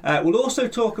game. We'll also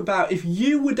talk about, if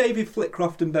you were David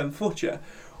Flitcroft and Ben Futcher,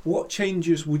 what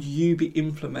changes would you be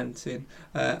implementing,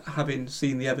 having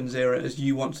seen the Evans era, as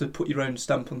you want to put your own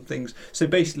stamp on things? So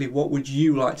basically, what would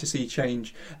you like to see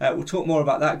change? We'll talk more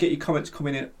about that. Get your comments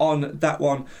coming in on that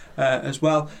one as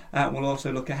well. We'll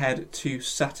also look ahead to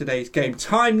Saturday's game.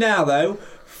 Time now, though,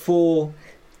 for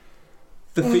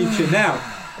the feature. Now,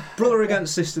 brother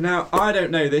against sister. Now, I don't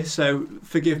know this, so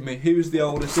forgive me. Who's the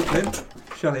oldest of them?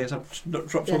 Shelley, as I've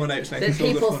dropped all my notes now. But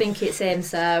people think it's him,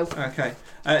 so... Okay.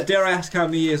 Dare I ask how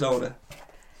many years older?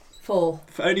 4.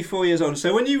 Only 4 years older.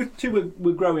 So when you two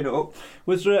were growing up,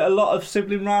 was there a lot of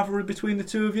sibling rivalry between the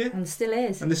two of you? And still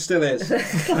is. And there still is.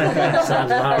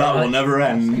 That will never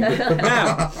end.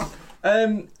 Now,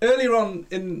 earlier on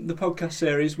in the podcast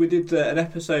series, we did an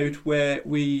episode where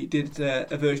we did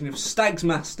a version of Stags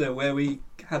Master, where we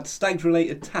had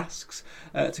Stags-related tasks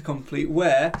to complete,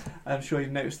 where, I'm sure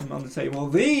you've noticed them on the table,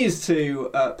 these two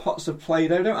pots of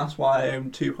Play-Doh. Don't ask why I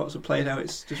own 2 pots of Play-Doh,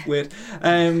 it's just weird.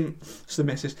 It's the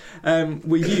missus.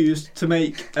 We used to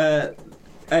make a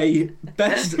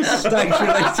best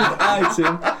Stags-related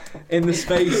item in the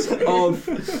space of...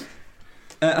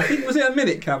 I think, was it a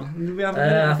minute, Cam? Did we have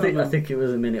a minute? I think it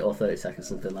was a minute or 30 seconds,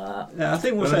 something like that. Yeah, I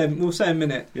think we'll say a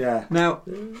minute. Yeah. Now,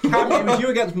 Cam, it was you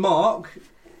against Mark.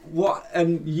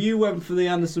 And you went for the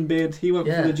Anderson Beard, he went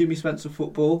for the Jimmy Spencer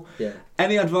football. Yeah.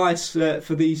 Any advice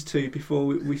for these two before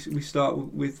we start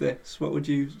with this? What would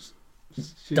you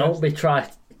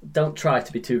suggest? Don't try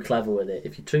to be too clever with it.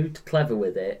 If you're too clever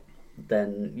with it,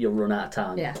 then you'll run out of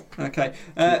time. Yeah. Okay.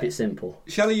 Keep it simple.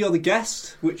 Shelley, you're the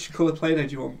guest. Which colour Play-Doh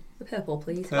do you want? The purple,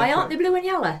 please. Purple. Why aren't they blue and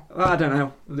yellow? I don't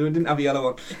know. We didn't have a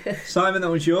yellow one. Simon, that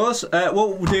was yours.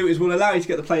 What we'll do is we'll allow you to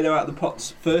get the Play-Doh out of the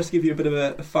pots first, give you a bit of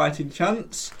a fighting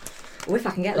chance. Or if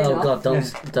I can get this off.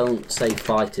 God, don't say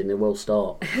fighting, it will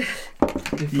start.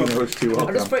 You know it's too hot.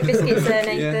 I'll just put biscuits there,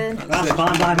 Nathan. Yeah, That's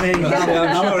fine by me.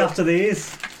 I'll look after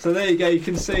these. So there you go, you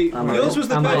can see. Yours was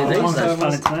the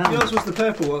purple. Yours was the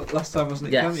purple one last time, wasn't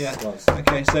it? Yes, Cam? Yeah. it was.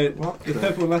 Okay, so the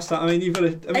purple one last time. I mean, you've got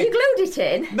to. Are you glued it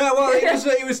in? No, well,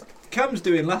 it was Cam's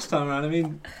doing last time around. I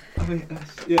mean,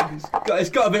 yeah, it's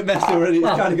got a bit messy already. It's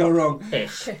kind of gone wrong.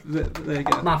 Ish. There you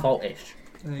go. My fault-ish.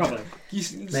 Probably. You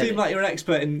seem like you're an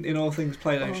expert in all things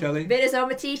Play-Doh, Shelley. Bit as I'm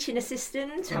a teaching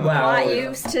assistant. I'm Wow. quite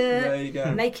used There you to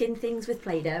go. making things with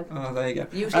Play-Doh. Oh, there you go.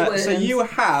 Usually worms. So you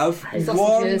have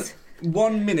Sausages.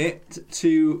 1 minute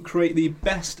to create the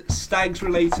best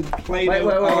Stags-related Play-Doh Wait,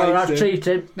 that's item.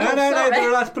 cheating. No, Oh, they're sorry.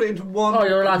 allowed to put it into one. Oh,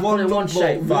 you're allowed to put it in one lump ball.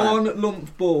 shape, fine. One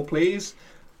lump ball, please.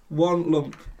 1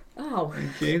 lump. Oh,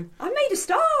 Thank you. I made a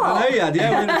start. I know you had,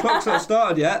 yeah. When the clock's not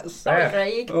started yet. Sorry, Yeah.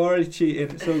 Craig. Already cheating.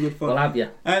 It's all good fun. We'll have you.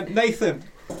 Nathan,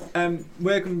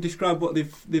 we're going to describe what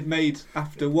they've made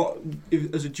after. What,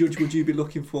 as a judge, would you be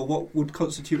looking for? What would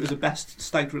constitute as a best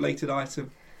stag-related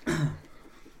item?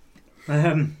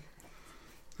 I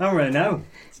don't really know.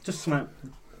 It's just something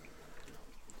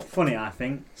funny, I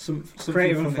think. Something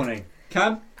Creative and funny.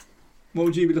 Cam, what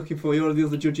would you be looking for? You're the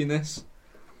other judge in this.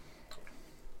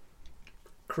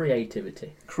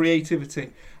 Creativity.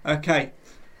 Creativity. Okay.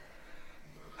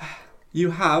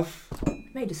 You have...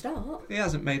 Made a start. He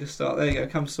hasn't made a start. There you go.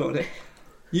 Cam sorted it.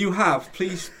 You have.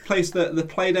 Please place the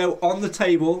Play-Doh on the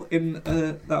table in...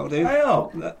 that'll do. Hey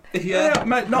up. Yeah.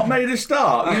 Not made a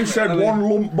start. You said 1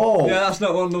 lump ball. Yeah, that's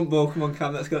not 1 lump ball. Come on,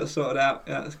 Cam. Let's get it sorted out.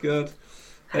 Yeah, that's good.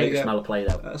 There Hate you the go. smell of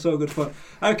Play-Doh. That's all good fun.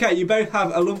 Okay, you both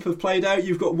have a lump of Play-Doh.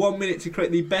 You've got 1 minute to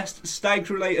create the best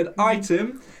Stags-related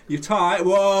item. You tie.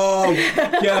 Whoa!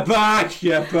 Get back!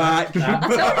 Get back! I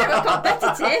told you I've got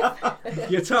better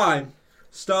tip. Your time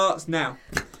starts now.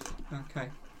 Okay.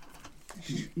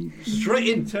 Straight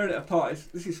in, tearing it apart.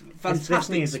 This is This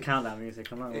fantastic. needs the countdown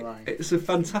music, I'm not gonna lie. It's a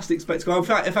fantastic spectacle. In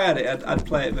fact, if I had it, I'd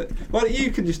play it. But well,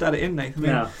 you can just add it in, Nathan.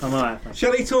 No, I'm alright.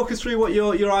 Shall talk us through what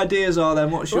your ideas are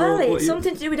then? What's your Well, what it's your-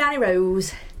 something to do with Danny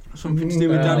Rose. something to do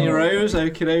with Danny Rose?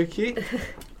 Okie dokie.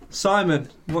 Simon,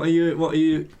 what are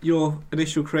your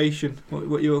initial creation?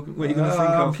 What you're going to think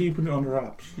I'm of? keeping it under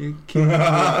wraps. You keep it under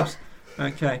wraps.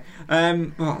 Okay.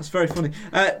 Well, it's very funny.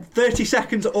 30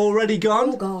 seconds already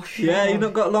gone. Oh gosh. Yeah, you've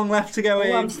not got long left to go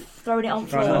in. I'm throwing it on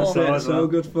Right, floor. that's It's all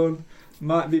good fun.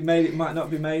 Might be made, it might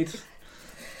not be made.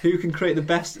 Who can create the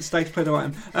best Stags Play-Doh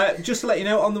item? Just to let you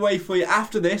know, on the way for you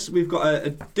after this, we've got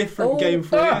a different game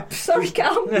for you. Sorry,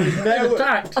 Cam. No,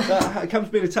 Attacked. Cam's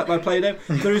being attacked by Play-Doh.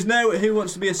 There is no Who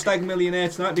Wants to Be a Stag Millionaire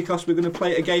tonight because we're going to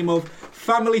play a game of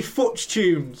Family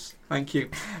Fortunes. Thank you.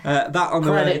 That on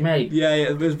the Credit way. me. Yeah,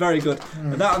 it was very good.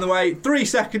 That on the way. 3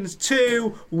 seconds,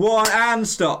 2, 1, and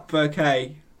stop.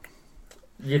 Okay.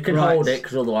 You can Right. hold it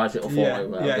because otherwise it'll fall Yeah,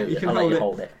 over. yeah, you can I'll hold let you it.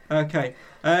 hold it. Okay.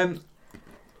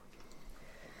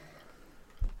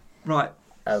 Right.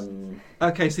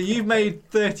 Okay, so you've made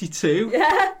 32.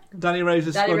 Yeah. Danny Rose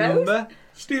has Danny squad Rose? number.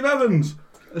 Steve Evans.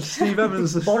 Steve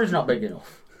Evans. The body's not big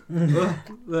enough.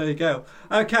 There you go.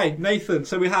 Okay, Nathan.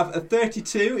 So we have a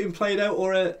 32 in Play-Doh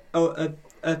or a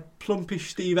plumpish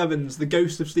Steve Evans, the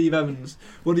ghost of Steve Evans.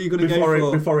 What are you going to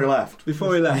go for? Before he left.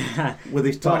 Before he left. With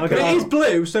his Well, tackle. But it is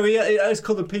blue, so he is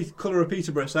colour of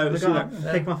Peterborough. So Have I it's, you got know,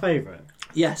 to pick my favourite?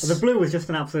 yes. Well, the blue was just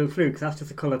an absolute fluke because that's just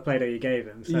the colour Play-Doh you gave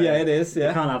him. So Yeah, it is. You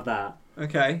Yeah. can't have that.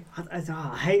 Okay.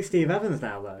 I hate Steve Evans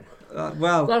now, though.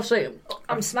 Well. Well, see,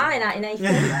 I'm smiling at you, Nathan.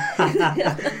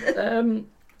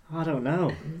 I don't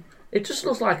know. it just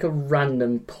looks like a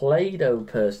random Play-Doh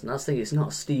person. That's the thing. It's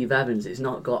not Steve Evans. It's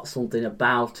not got something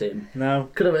about him. No.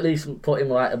 Could have at least put him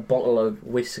like a bottle of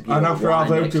whiskey. And or after I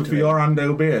wine next voted to for him. your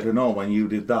Ando beard and all when you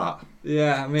did that.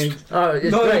 Yeah, I mean. Oh, it's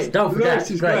No, great. Don't forget.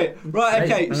 This is great. Right.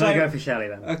 Okay. I'm going to So. go for Shelley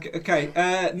then.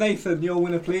 Okay. Nathan, your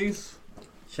winner, please.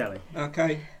 Shelley.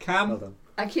 Okay. Cam. Well done.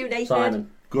 Thank you, Nathan.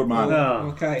 Simon. Good man.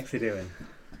 Oh, Okay. what's he doing?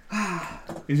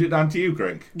 Is it down to you,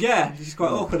 Greg? Yeah, it's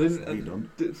quite awkward, isn't Are you it? done?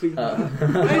 Hey,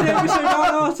 don't be so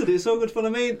downhearted. It's all good fun. I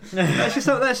mean,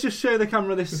 let's just show the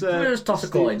camera this. Just toss a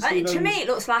coin. Steve To Evans. me, it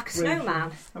looks like a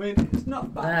snowman. I mean, it's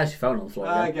not bad. There's your phone on the floor.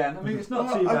 again. Again, I mean, it's not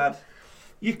Well, too bad.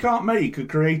 You can't make a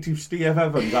creative Steve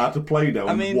Evans out of Play-Doh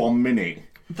I mean- in 1 minute.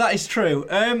 That is true.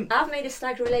 I've made a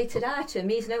stag-related item.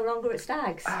 He's no longer at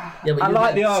Stags. Yeah, but I you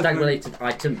like the argument. stag-related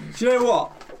items. Do you know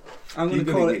what? I'm going You're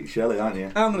to call going to it. get Shelley, aren't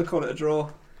you? I'm going to call it a draw.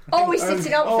 Oh, he's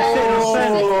sitting on fence. Oh.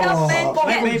 Sitting on fence. Bottom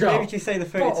Yeah. Maybe job. you say the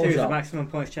Bottles 32 is the up. maximum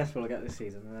points Chester will get this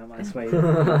season, and that might sway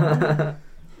you.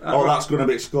 Oh, that's going to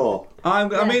be a score. I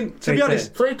mean, to be 3-2.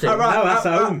 honest, 3-2. No, that's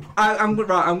at home. I'm going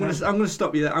to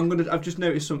stop you there. I've just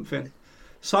noticed something.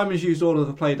 Simon's used all of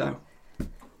the Play-Doh.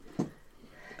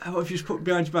 What have you just put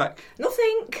behind your back?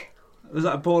 Nothing. Was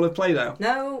that a ball of Play-Doh?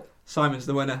 No. Simon's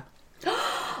the winner.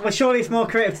 Well, surely it's more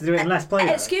creative to do it in less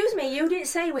Play-Doh. Excuse me, you didn't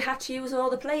say we had to use all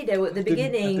the Play-Doh at the I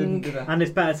beginning. didn't, did I? And it's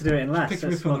better to do it in less. Pick me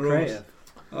That's up on more the rules. creative.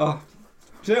 Oh.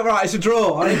 Right, it's a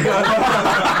draw.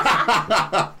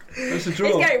 It's a draw.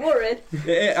 He's getting worried.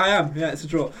 I am, yeah, it's a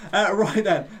draw. Right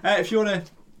then, if you want to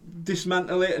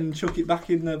dismantle it and chuck it back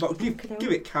in the box,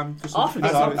 give it Cam for some. Off Hang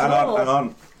It's on, all hang on, balls. hang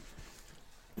on.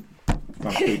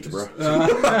 That's Peterborough.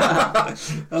 I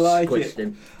like Squished it.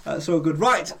 him. That's all good.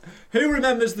 Right, who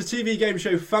remembers the TV game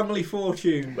show Family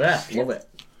Fortune? Yeah, love it.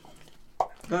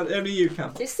 Only you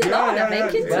can. It's still on, I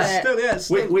think, isn't It's it? still, yeah, it's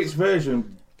still. Which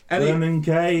version? Any- Vernon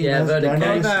Kay? Yeah, Vernon Kay.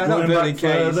 Dennis, No, not going Vernon back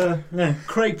Kay. further. Yeah.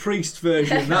 Craig Priest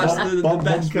version. That's the Bob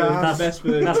best Bumcast. version. The best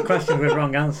version. That's questions with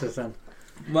wrong answers then.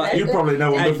 Right, You probably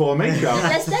know one before me, Carl.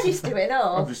 Les Dennis do it,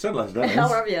 I've or? just said Les How Dennis.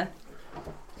 have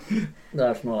you?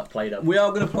 No, it's more like Play-Doh. we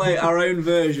are going to play our own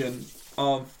version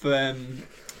of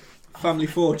Family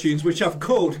Fortunes, which I've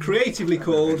creatively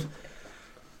called.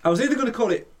 I was either going to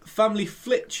call it Family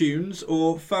Flip Tunes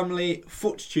or Family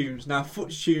Foot Tunes. Now,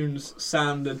 Foot Tunes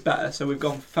sounded better, so we've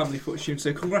gone for Family Foot Tunes.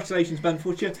 So, congratulations, Ben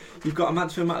Futcher. You've got a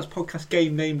Mansfield Matters podcast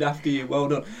game named after you. Well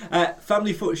done.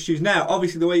 Family Foot Tunes. Now,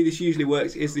 obviously, the way this usually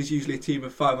works is there's usually a team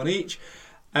of 5 on each.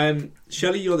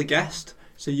 Shelley, you're the guest.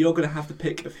 So you're going to have to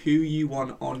pick of who you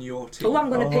want on your team. Oh, I'm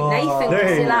going to pick Nathan because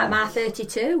there he you like go. my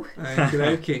 32.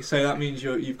 Okay. So that means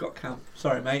you've got Cam.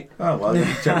 Sorry, mate. Oh, well, you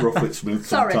take rough with smooth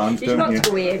Sorry, sometimes, you've got don't you? to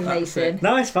go in, Nathan.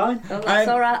 No, it's fine. Oh, that's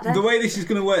alright then. The way this is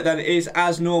going to work then is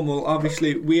as normal.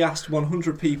 Obviously, we asked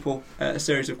 100 people a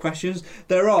series of questions.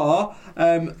 There are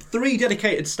 3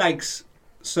 dedicated Stags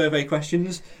survey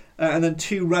questions. And then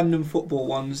 2 random football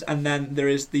ones, and then there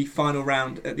is the final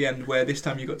round at the end where this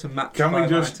time you've got to match Can we 5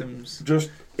 just- items.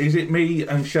 Is it me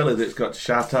and Shelley that's got to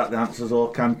shout out the answers,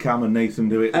 or can Cam and Nathan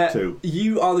do it too?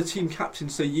 You are the team captain,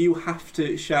 so you have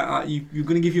to shout out. You're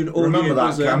going to give you an audio Remember that,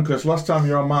 buzzer. Cam, because last time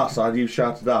you were on my side, you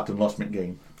shouted out and lost me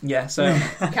game. Yeah, so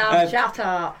Cam, shut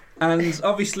up. And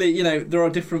obviously, you know, there are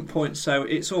different points, so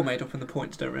it's all made up and the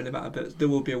points don't really matter, but there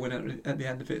will be a winner at the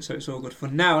end of it, so it's all good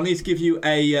fun. Now, I need to give you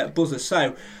a buzzer.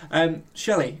 So,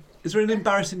 Shelley, is there an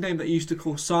embarrassing name that you used to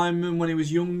call Simon when he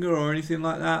was younger or anything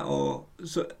like that? Or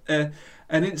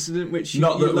an incident which you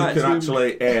Not that like we can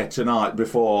actually air tonight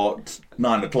before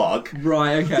 9 o'clock.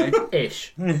 Right, okay.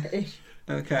 Ish.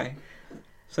 Okay.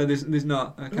 So there's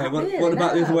not. Okay. Not What really,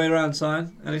 about the no. other way around,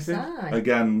 Simon? Anything? Sign.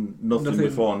 Again, nothing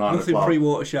before 9 Nothing o'clock.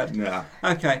 pre-watershed. Yeah.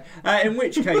 Okay. In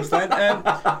which case then,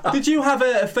 did you have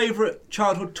a favourite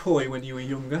childhood toy when you were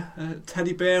younger? A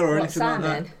teddy bear or What, anything like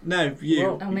Simon? that? No,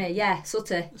 you. Oh, me, yeah,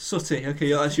 Sutty. Sooty.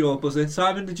 Okay, that's your buzzer.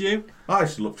 Simon, did you? I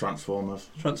used to love Transformers.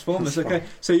 Transformers. That's Okay. fine.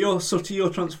 So you're Sooty, you're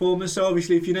Transformers. So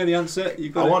obviously, if you know the answer,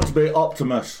 you've got. I want to be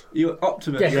Optimus. You're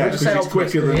Optimus. Yeah, Yeah, just because say it's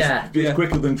quicker than Yeah. Yeah.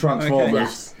 quicker than Transformers.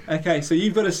 Yes. Okay. So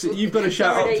you've got to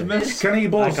shout Sorry. Optimus. Can he I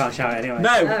buzz? can't shout it anyway.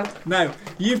 No, no.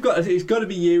 You've got. It's got to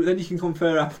be you. Then you can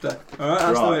confer after. All right.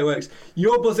 That's the Right. way it works.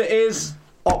 Your buzzer is.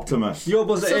 Optimus. Your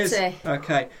buzzer is. Sooty.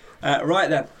 Okay. Right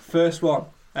then. First one.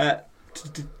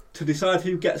 To decide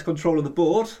who gets control of the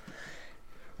board,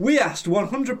 we asked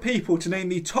 100 people to name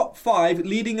the top 5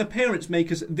 leading appearance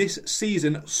makers this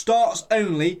season. Starts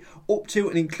only, up to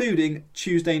and including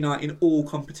Tuesday night in all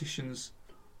competitions.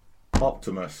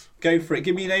 Optimus. Go for it.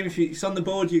 Give me a name if it's on the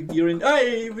board. You're in.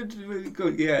 Hey,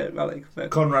 good. Yeah, Alex.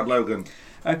 Conrad Logan.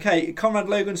 Okay, Conrad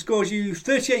Logan scores you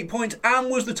 38 points and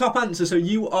was the top answer. So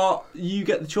you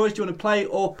get the choice. Do you want to play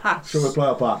or pass? Shall we play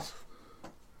or pass?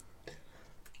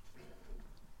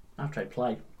 I'll try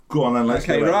play. Go on then, let's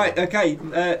Okay, do it. right. Okay,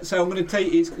 so I'm going to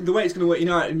take the way it's going to work. You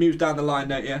know, it moves down the line,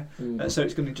 don't you? So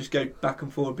it's going to just go back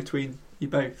and forward between you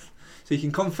both. So you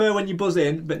can confer when you buzz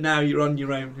in, but now you're on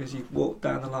your own as you walk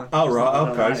down the line. Oh, right, I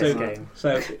okay. like this game. So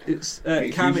it's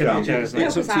It's Cam, you, Cam.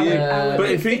 it's up to you. But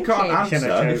if he can't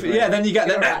Shouldn't have answer, chosen. Yeah, then you get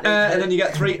the You're right. and then you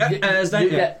get 3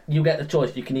 don't you? get the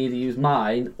choice. You can either use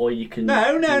mine or you can. No.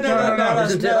 Isn't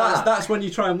it that? That's when you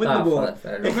try and win the Ah, board.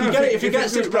 fair If enough. you get it, if he if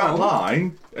gets it's it down wrong,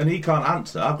 line and he can't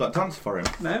answer, I've got to answer for him.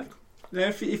 no.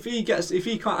 If he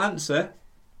can't answer,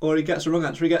 or he gets a wrong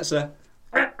answer, he gets a.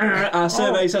 Our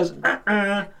survey says,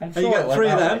 and you get 3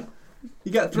 of them.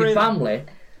 You get 3 Your of them. family.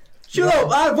 Shut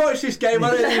up! I've watched this game.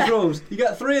 I know these rules. You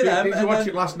get 3 of them. Did you and watch then-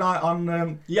 it last night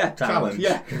on Yeah, Challenge?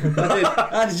 yeah, I did.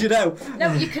 How did you know?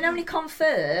 No, you can only confer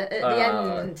at the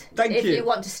end Thank if you. you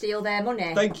want to steal their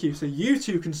money. Thank you. So you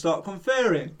two can start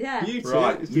conferring. Yeah. You two.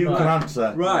 Right, you can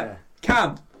answer. Right. Yeah.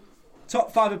 Cam,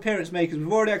 top 5 appearance makers.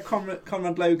 We've already had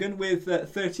Conrad Logan with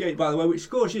 38, by the way, which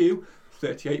scores you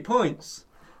 38 points.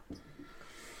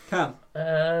 Cam,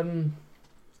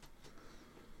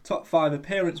 top 5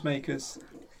 appearance makers.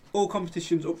 All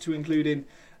competitions up to including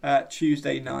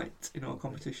Tuesday night in all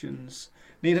competitions.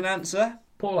 Need an answer?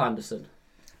 Paul Anderson.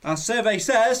 Our survey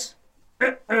says...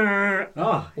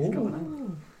 Oh, he's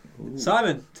coming out.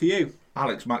 Simon, to you.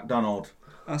 Alex MacDonald.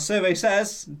 Our survey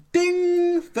says,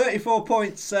 ding! 34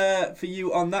 points for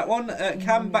you on that one.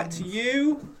 Cam, back to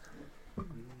you.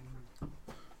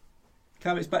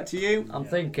 Cam, it's back to you. I'm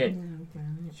thinking.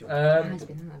 Has been out of it,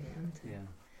 hasn't it? Yeah.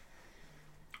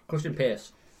 Christian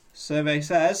Pearce. Survey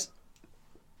says,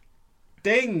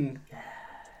 ding!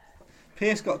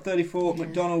 Pierce got 34,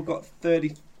 McDonald got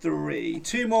 33.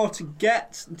 2 more to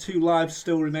get, 2 lives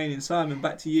still remaining. Simon,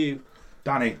 back to you.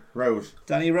 Danny Rose.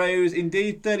 Danny Rose,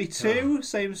 indeed, 32,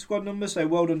 same squad number, so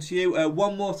well done to you.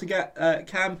 1 more to get,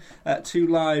 Cam, 2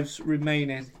 lives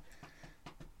remaining.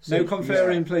 No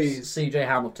conferring, please. CJ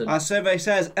Hamilton. Our survey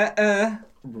says, Simon,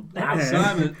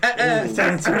 He's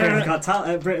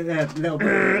got little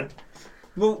bit.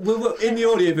 Well, in the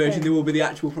audio version, there will be the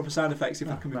actual proper sound effects if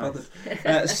I can be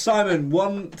bothered. Simon,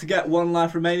 1 to get, 1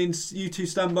 life remaining. You two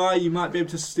stand by. You might be able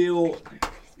to steal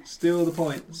the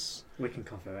points. We can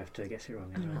confer if 2 gets it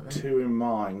wrong as well. 2 in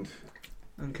mind.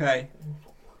 Okay.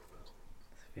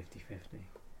 50-50.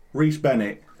 Reece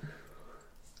Bennett.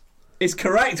 It's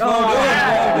correct. Well done.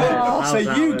 Well done. So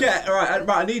How's you that? get right.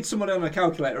 I need someone on a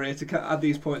calculator here to add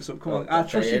these points up. Come on, I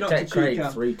trust you not to cheat, Craig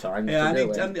Cam. 3 times. Yeah, to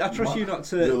do it. I trust you not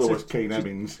The other to. was Kane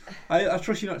Evans. I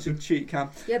trust you not to cheat,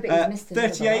 Cam. Yeah, but he's missed another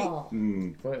 38.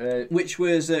 lot. Which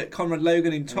was Conrad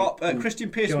Logan in top. Christian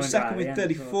Pearce was second with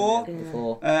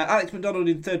 34. Alex McDonald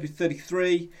in third with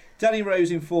 33. Danny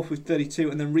Rose in fourth with 32.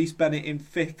 And then Reece Bennett in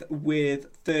fifth with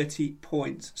 30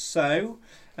 points. So,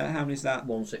 how many is that?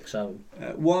 167.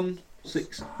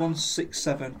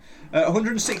 167.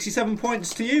 167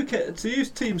 points to you,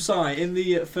 Team Si, in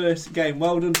the first game.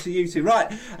 Well done to you two.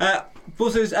 Right,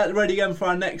 buzzers at the ready again for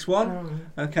our next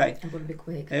one. Okay, I'm going to be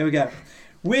quick. here we go.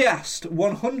 We asked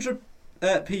 100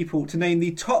 people to name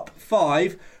the top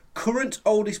 5 current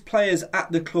oldest players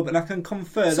at the club, and I can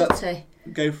confer that. Sutty.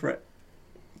 Go for it.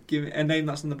 Give me a name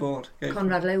that's on the board. Go for it.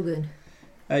 Conrad Logan.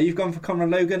 You've gone for Conrad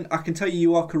Logan. I can tell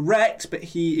you are correct, but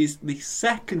he is the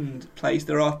second place.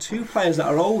 There are 2 players that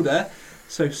are older.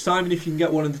 So, Simon, if you can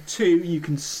get one of the 2, you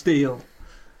can steal.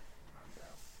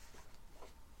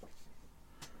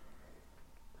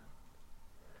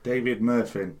 David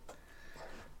Murphy.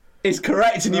 It's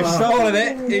correct, and you've stolen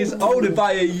it. He's older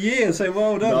by a year, so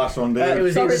well done. Nice one, dude. It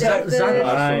was Nice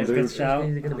one, Good dude. shout.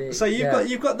 So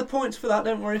you've got the points for that.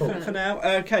 Don't worry for now.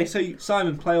 Okay, so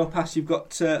Simon, play or pass. You've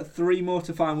got 3 more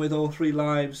to find with all 3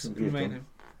 lives remaining.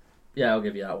 Yeah, I'll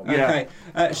give you that one. Okay,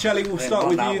 Shelley, we'll start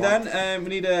with you then. We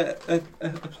need a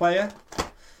player.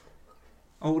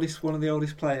 One of the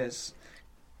oldest players.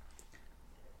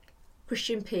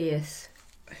 Christian Pearce.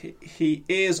 He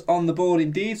is on the board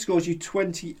indeed. Scores you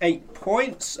 28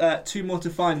 points. 2 more to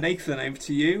find. Nathan, over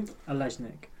to you.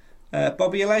 Alejnik.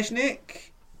 Bobby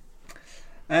Alejnik.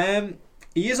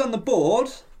 He is on the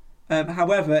board.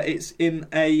 However, it's in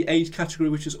a age category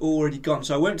which has already gone.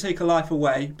 So I won't take a life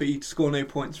away, but you'd score no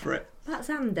points for it. That's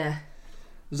Xander.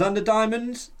 Xander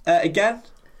Diamond, again,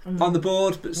 on the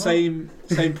board, but same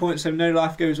points, so no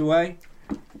life goes away.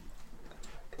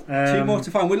 2 more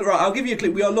to find. Right, I'll give you a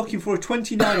clip. We are looking for a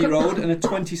 29-year-old and a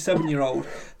 27-year-old.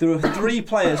 There are 3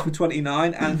 players for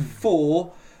 29 and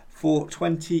 4 for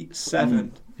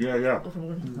 27. Yeah.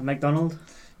 McDonald.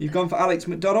 You've gone for Alex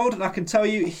McDonald, and I can tell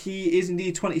you he is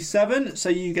indeed 27, so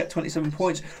you get 27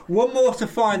 points. 1 more to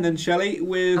find then, Shelley. I'm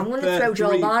going to throw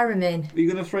Joel Byram in.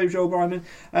 You're going to throw Joel Byram in.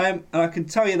 And I can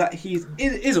tell you that he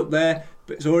is up there,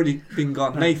 but it's already been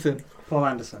gone. Nathan. Paul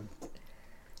Anderson.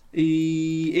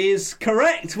 He is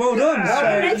correct. Well done.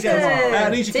 I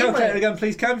need your calculator again,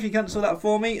 please, Cam, if you cancel that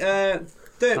for me.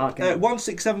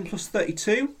 167 plus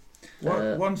 32.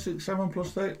 167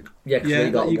 plus 30. Yeah,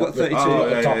 because you got 32.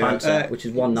 The top answer, which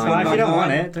is 199. If you don't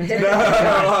want it, don't take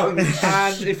it.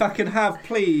 And if I can have,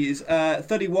 please,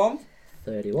 31.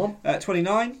 31.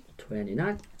 29.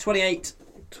 29. 28.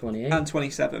 28. And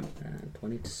 27. And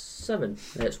 27.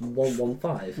 It's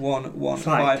 115.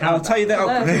 115. Right, I'll tell you that. I'll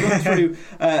run through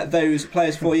those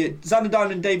players for you. Xander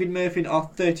Diamond and David Murphy are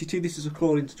 32. This is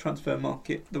according to Transfer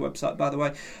Market, the website, by the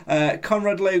way.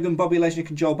 Conrad Logan, Bobby Lesnick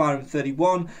and Joel Byram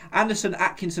 31. Anderson,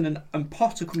 Atkinson and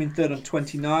Potter come in third on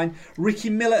 29. Ricky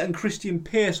Miller and Christian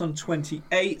Pearce on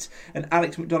 28. And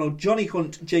Alex McDonald, Johnny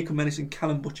Hunt, Jacob Menace and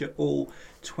Callum Butcher all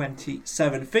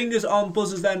 27. Fingers on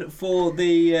buzzers then for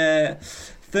the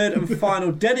third and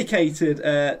final dedicated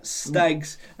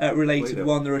Stags related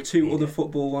one. There are 2 other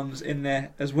football ones in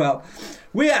there as well.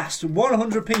 We asked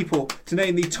 100 people to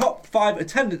name the top 5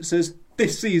 attendances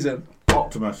this season.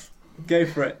 Optimus. Go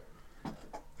for it.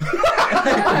 You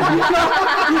can't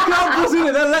buzz in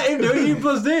and then let him do it. You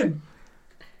buzzed in.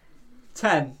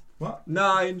 10. What?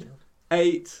 9.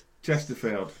 8.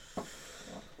 Chesterfield.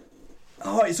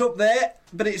 Oh, it's up there,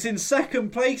 but it's in second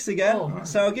place again.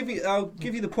 So I'll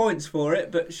give you the points for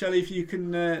it. But Shelley, if you can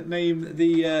name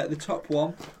the top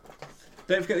one.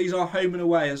 Don't forget these are home and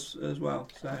away as well.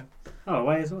 So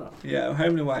away as well. Yeah,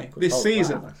 home and away this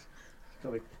season.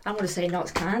 I'm going to say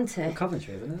Notts County.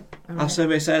 Coventry, isn't it? Our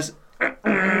survey says.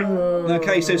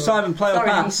 Okay, so Simon, play or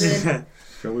pass?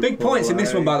 Big points in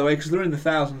this one, by the way, because they're in the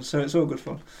thousands, so it's all good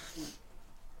fun.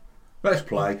 Let's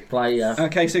play. Play, yeah.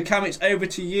 Okay, so Cam, it's over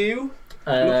to you.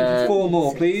 Looking for 4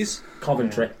 more, please.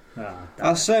 Coventry.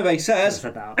 Our survey says.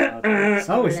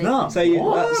 Oh, it's not. So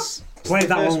that's played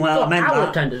that one well. I meant Our that.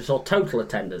 attendance or total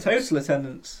attendance? Total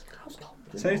attendance.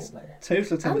 Total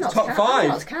attendance. I'm Top not 5.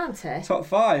 Notts County. Top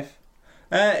 5.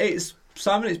 It's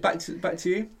Simon. It's back to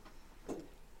you.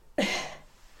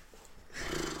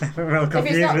 Real If it's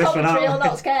confused not with this one. Coventry or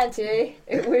Notts County,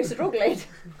 we're struggling.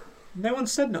 No one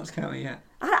said Notts County yet.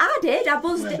 I did. I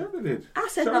buzzed it. I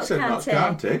said Notts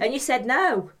County. And you said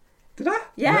no. Did I?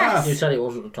 Yes. You said it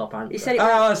wasn't the top answer. You said it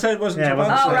I said it wasn't. Yeah, top it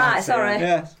wasn't. answer. Oh, right, sorry.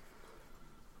 Yeah.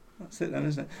 That's it then,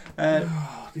 isn't it?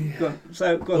 Go on.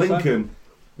 So, go on, Lincoln.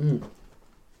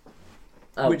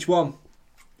 Which one?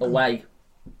 Away.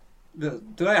 Did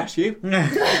I ask you?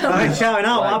 I'm shouting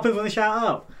out. What happens when they shout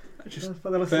out? Just For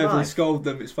the verbally scold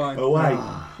them, it's fine. Away.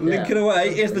 Lincoln away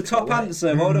is the top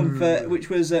answer. Well done, which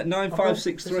was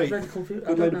 9563.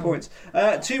 Good load of points.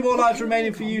 2 more lives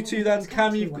remaining for you 2 then.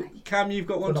 Cam, you've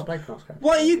got one.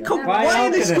 Why are you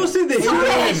discussing this?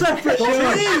 You're separate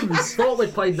teams. I thought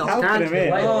we'd played Notts County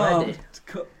away already.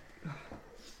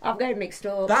 I've got it mixed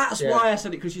up. That's why I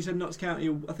said it, because you said Notts County.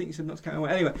 I think you said Notts County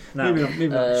away. Anyway,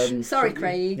 moving on. Sorry,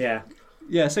 Craig. Yeah.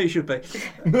 Yeah, so you should be.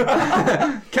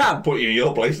 Cam. Put you in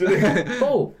your place, didn't he?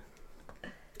 Oh.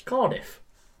 Cardiff.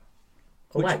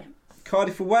 Away.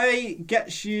 Cardiff away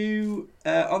gets you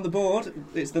on the board.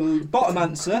 It's the bottom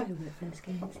answer.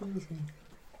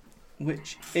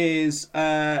 which was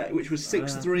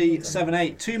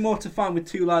 6-3-7-8. 2 more to find with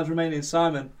 2 lives remaining.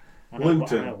 Simon.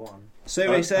 Luton.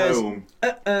 Survey says. Home.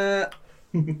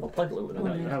 I'll play Luton.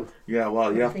 I know. Yeah,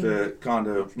 well, you have to kind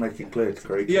of make it clear to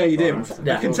Craig. Yeah, you do.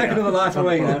 Yeah. You can take another life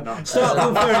away now. Start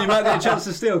conferring, you might get a chance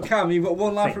to steal. Cam, you've got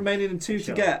 1 life remaining and 2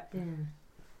 to get.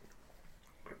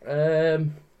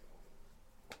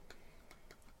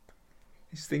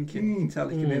 He's thinking. You can tell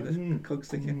he can hear the cogs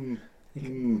ticking.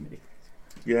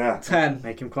 Yeah. 10.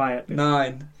 Make him quiet.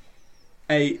 9,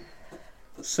 8,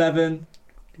 7,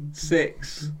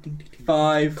 6,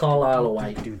 5. Carlisle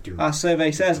away. Our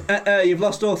survey says you've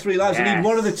lost all 3 lives. You need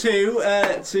one of the 2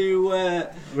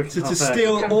 to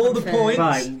steal all the points.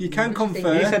 Right. You can You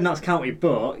confer. said Notts County,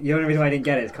 but the only reason why I didn't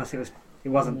get it is because it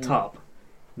wasn't top.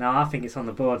 Now I think it's on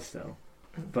the board still,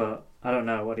 but I don't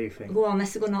know. What do you think? Go on,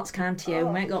 let's go Notts County.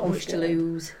 You ain't got much to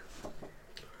lose.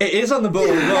 It is on the board.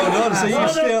 Well done. So you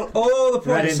steal all the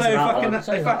points. So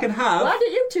if I can have. Why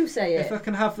didn't you 2 say it? If I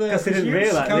can have the. Because they didn't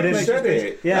realise. They didn't said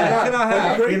it. Yeah. Can I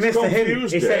have? You missed the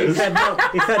hint. He said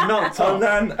not top.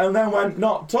 And then went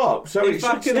not top. So If it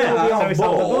I should can still be have- on so it's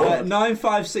on the board. board.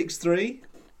 9563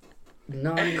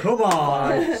 9, Come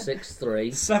on. 5, 6,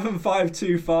 3,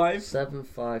 7525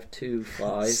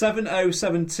 7525,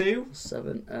 7072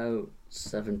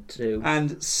 7072.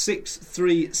 and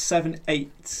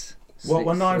 6378. What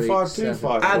were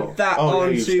 9525? Add that Oh,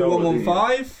 on yeah, you to stole it,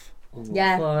 115.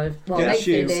 Yeah. 5, Well, Get Nathan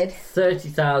shoes. did.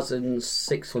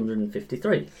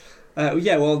 30,653.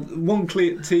 Yeah, well, one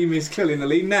team is clearly in the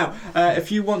lead. Now,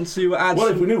 if you want to add Well,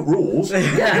 if some... we knew rules.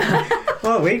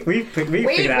 Well, we figured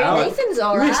it out. Nathan's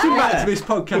alright. Listen back to this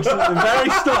podcast at the very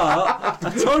start. I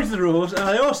told you the rules, and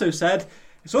I also said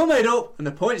it's all made up and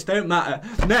the points don't matter.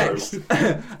 Next.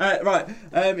 Right,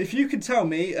 if you can tell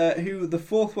me who the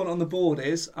 4th one on the board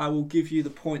is, I will give you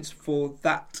the points for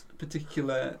that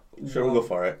particular Shall we one. go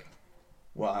for it?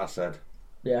 What I said.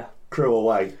 Yeah. Crew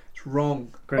away. It's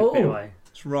wrong. Grimsby away.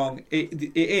 It's wrong. It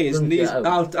is. And Bring these, it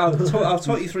out. I'll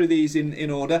talk you through these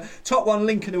in order. Top one,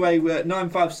 Lincoln away were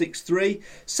 9563.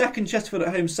 Second, Chesterfield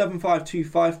at home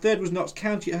 7525. Third was Notts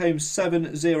County at home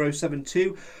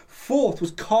 7072. Fourth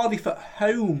was Cardiff at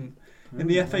home in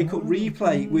the FA Cup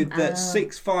replay with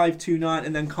 6529,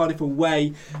 and then Cardiff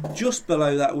away just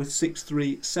below that with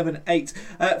 6378.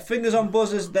 Fingers on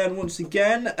buzzers then once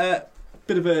again.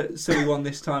 Bit of a silly one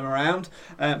this time around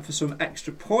for some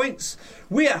extra points.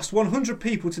 We asked 100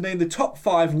 people to name the top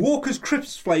 5 Walker's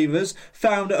Crisps flavours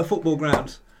found at a football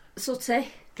ground. Sooty.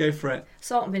 Go for it.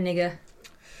 Salt and vinegar.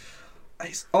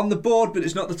 It's on the board, but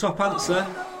it's not the top answer.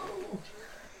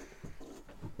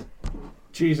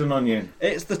 Cheese and onion.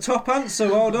 It's the top answer.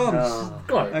 Well done.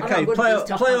 Go on. Okay, I'm not good play with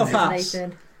these top or answers, pass.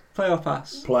 Nathan. Play or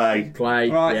pass. Play. Play.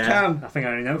 Right, yeah. Cam. I think I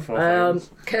only know 4 Um,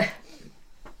 flavours.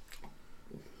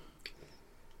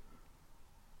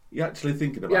 You actually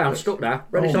thinking about yeah, I'm this? stuck now.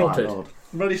 Ready, Oh, my sorted. Lord.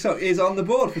 Ready Stock is on the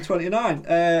board for 29.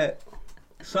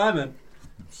 Simon.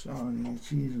 Sorry,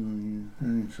 cheese and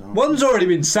onion. Salt. One's already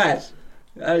been said.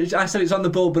 I said it's on the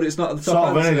board, but it's not at the top Salt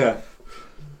and answer. vinegar.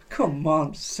 Come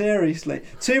on, seriously.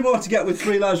 2 more to get with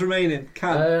 3 lives remaining.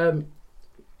 Cam.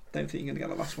 Don't think you're going to get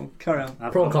the last one. Carry on.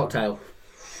 Prawn cocktail.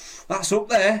 That's up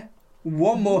there.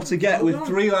 1 more to get with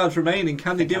 3 lives remaining.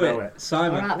 Can they do I know it? it.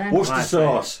 Simon. Alright then. Worcester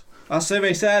sauce. Our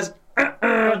survey says...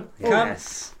 Cam.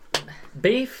 Yes.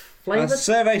 Beef Our flavoured?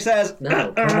 survey says...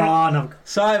 No. Come on. I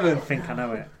Simon. think I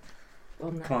know it. Go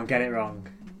on then. Come on, get it wrong.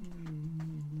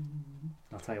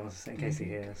 I'll tell you once in case he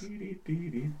hears. I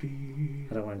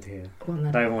don't want him to hear. Go on I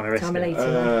then. don't even want to risk Tell me it.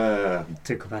 later.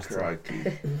 Too competitive.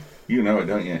 Crikey. You know it,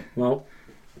 don't you? Well,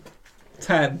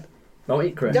 10, don't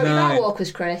eat crisps. Don't you Nine. like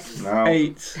Walker's Crisps? No.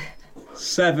 8,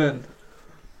 7,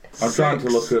 I'm trying to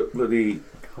look at bloody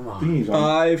Come on. thingies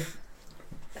on. 5,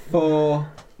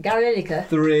 4, Gary Lineker.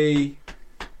 3,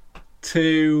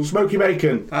 2... Smoky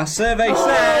bacon. Our survey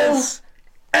says...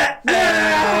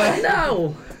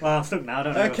 No! Well, I'm stuck now. I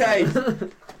don't know. Okay, I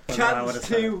would've chance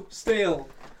said to steal.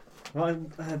 What,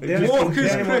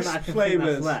 Walker's Crisp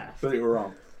flavours. left. But you were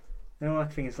wrong. The only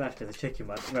thing that's left is a chicken,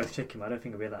 roast chicken. But I don't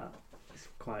think it'll be that. It's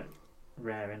quite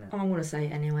rare, isn't it? I'm going to say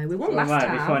it anyway. We won Well, last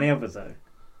right, before time. any others though.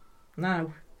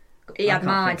 No. He I had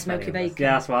can't mine, think of any smoky others. bacon.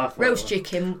 Yeah, that's what I thought. Roast it was.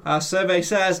 chicken. Our survey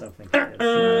says... I don't think it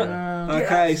is.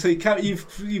 Okay, so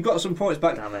you've got some points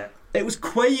back. Damn it. It was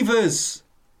Quavers.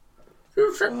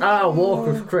 Who said?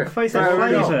 Walker's crisp. I said Fair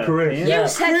flavour. enough. Chris. Yeah. You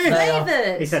said Crisp.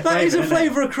 flavours. He said That is a flavour,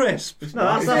 flavour of crisp. No,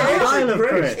 that's No, not it's a style of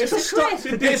crisp. crisp. It's a crisp.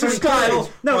 It's a style.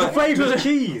 No, Right. the flavour Does is it-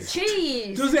 cheese.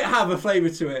 Cheese. Does it have a flavour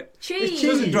to it? Cheese.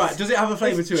 Does it, right, does it have a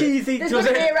flavour to it? Cheesy. There's Does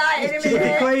going to it- be a right in a Cheesy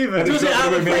minute. flavour. Does it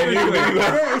have a flavour to it?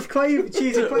 Yeah, it's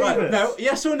cheesy flavour. Right, no,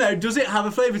 yes or no, does it have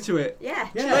a flavour to it? Yeah.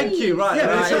 Yeah. Thank you, right.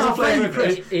 Yeah, it it's is not a a flavour of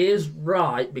flavour. crisp. It is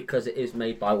right because it is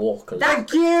made by Walker's.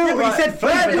 Thank you! Yeah, but Right. he said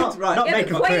flavour, not Right. Yeah, make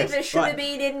but a crisp. flavours should have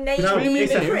been in name No, me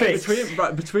it's a and fix. crisp.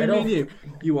 Between me and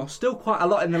you are still quite a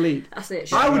lot in the lead. That's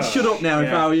it. I would Oh, shut up now if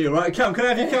yeah. I were you. Right, Cam, can I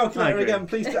have your I calculator agree. again,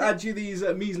 please, to add you these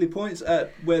measly points where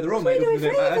they're on, We're mate? doing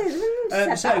Doesn't matter.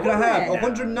 flavours. So, can I have No.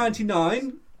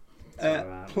 199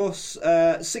 alright. plus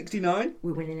 69,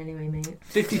 We're winning anyway, mate.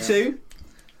 52,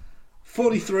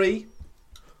 43,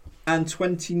 and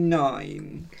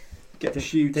 29?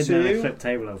 Gets you Didn't they to flip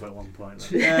table over at one point?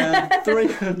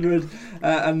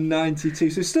 392.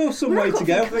 So still some way to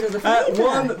go.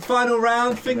 One final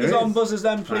round. Fingers There is. on buzzers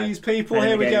then, please, people. Play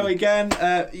Here the we go game.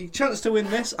 again. Your chance to win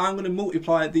this. I'm going to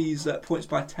multiply these points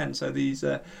by 10. So these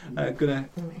are going to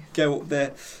go up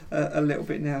there a little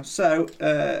bit now. So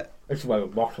This is where we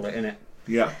bottle it, innit?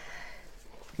 Yeah.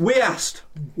 we asked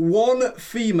one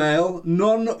female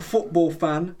non-football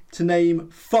fan to name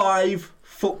 5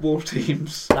 football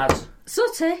teams. That's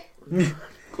Sutty.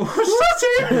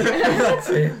 What's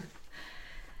it?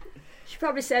 She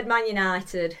probably said Man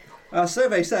United. Our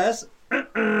survey says,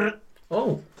 oh,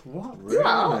 What?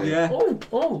 What? yeah. oh.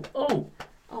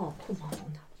 Oh, come on.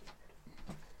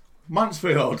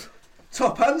 Mansfield.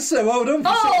 Top answer, well done for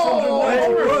Oh!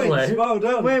 690 points. Really? Well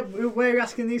done. Where are you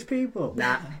asking these people?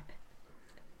 Nah.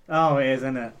 Oh, it is,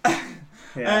 isn't it?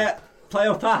 Yeah. Play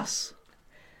or pass?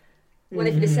 Well,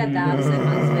 if you'd have said that, I'd have said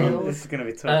Mansfield. This is going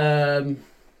to be tough.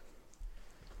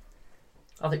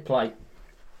 I think play.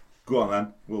 Go on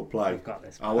then, we'll play. I've got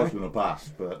this. I was going to pass,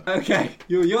 but Okay,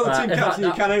 you're the team if captain. I-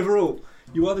 You can overrule.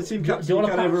 You are the team Do captain. you You wanna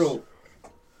can pass? overrule.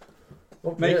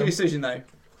 What Make do? a decision though.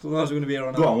 Otherwise, we're going to be here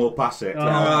on. go on, we'll pass it. Oh,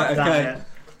 Alright, damn okay. it.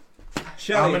 How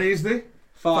Shelley. many is there?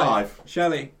 5.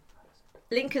 Shelley.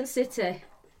 Lincoln City.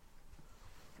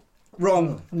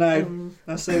 Wrong. No.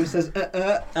 Our survey says.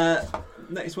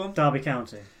 Next one. Derby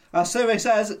County. Our survey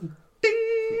says.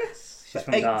 Ding. She's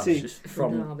from 80. Derby. She's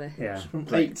from Derby. Yeah. From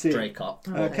Drake, 80. Draycott.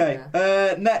 Oh, Okay.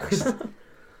 Next.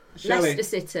 Shelley.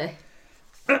 Leicester City.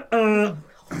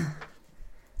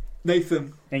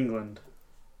 Nathan. England.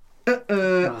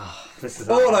 This is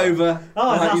All over.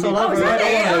 Oh, Right, that's you all need- over. Oh, Right?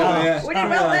 yeah. All over, yeah. We didn't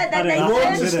roll that, I then didn't One know. to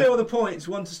Nathan. steal the points.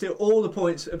 One to steal all the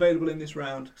points available in this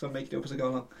round because I'm making it up as I go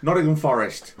along. Nottingham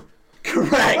Forest.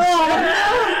 Correct.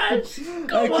 What's she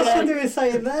doing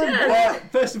saying then?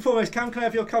 First and foremost, Cam, can I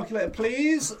have your calculator,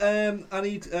 please? I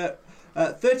need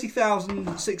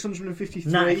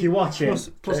 30,653. Nat, if you watch it.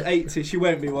 plus 80. She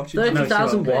won't be watching.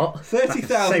 30,000 No, she won't what?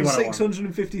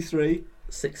 30,653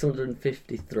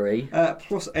 653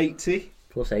 plus 80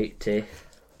 plus 80.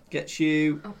 gets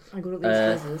you Oh, I got all these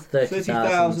buzzers.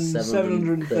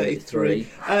 30,733.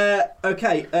 30,733.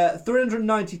 Okay,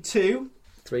 392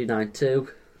 392.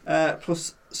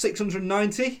 plus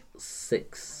 690.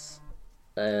 6.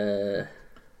 That's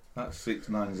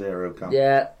 690, Cam.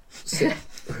 Yeah. 6.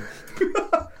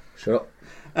 Shut up.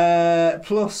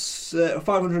 Plus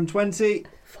 520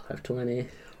 520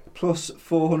 plus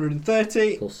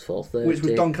 430. plus 430. Which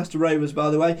was Doncaster Rovers, by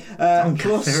the way.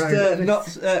 Plus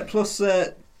plus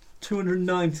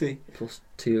 290. plus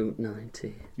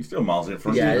 290. You're still miles in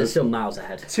front Yeah, of it's us. still miles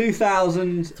ahead.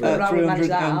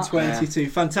 2,322.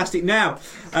 Fantastic. Now,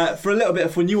 for a little bit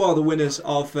of fun, you are the winners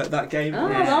of that game. Oh,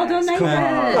 well done, Nathan.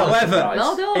 However,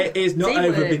 Well done. it is not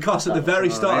Teamwork. over because at the very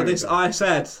start of there this, we go. I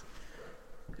said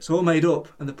it's all made up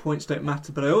and the points don't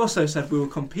matter. But I also said we were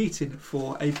competing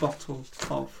for a bottle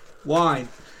of wine.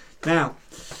 Now,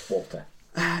 Water.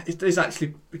 it is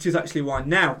actually wine.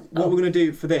 Now, what we're going to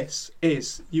do for this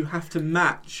is you have to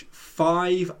match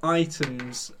 5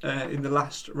 items in the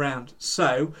last round.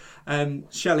 So,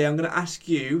 Shelley, I'm going to ask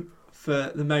you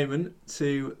for the moment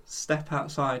to step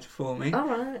outside for me, All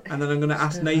right. and then I'm going to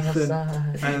ask Nathan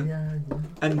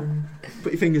and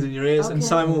put your fingers in your ears, and Okay.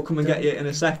 Simon will come and get you in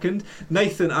a second.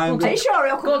 Nathan, I'm Are going you sure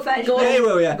he'll come and fetch Go me? Yeah, he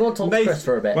will, yeah. Go and talk to Nathan- Chris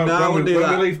for a bit. When, No, I when, won't we, do when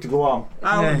that. we leave to go on.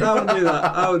 I won't do that.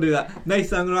 I won't do that.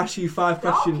 Nathan, I'm going to ask you 5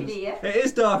 Dark in questions. here. It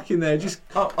is dark in there. Just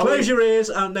Are close we- your ears,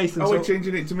 and Nathan. Are so- we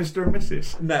changing it to Mr. and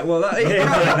Mrs.? No, well, that, it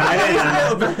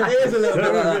is a little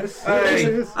bit like that.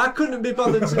 Hey. I couldn't be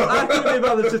bothered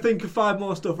to think of 5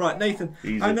 more stuff. Right, Nathan,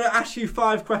 Easy. I'm going to ask you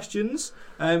 5 questions.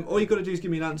 All you've got to do is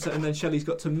give me an answer, and then Shelley's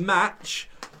got to match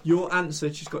your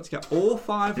answer. She's got to get all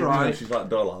 5 right. She's like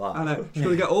dull like I that. know. She's got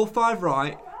to get all 5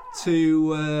 right,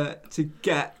 to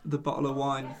get the bottle of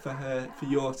wine for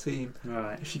your team.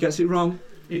 Right. If she gets it wrong,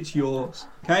 it's yours.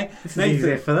 Okay, It's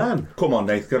easier for them. Come on,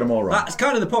 Nathan, get them all right. That's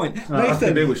kind of the point. I have to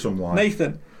Nathan, do with some wine.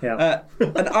 Nathan, Yeah.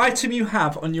 an item you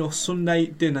have on your Sunday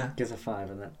dinner. Gives a 5,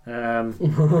 isn't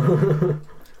it?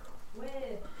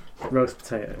 Roast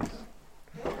potatoes.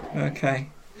 Okay.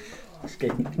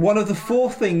 One of the 4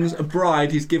 things a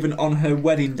bride is given on her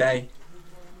wedding day.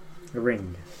 A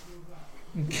ring.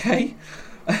 Okay.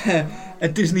 A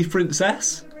Disney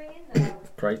princess.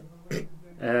 Great.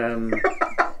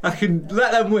 I can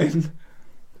let them win.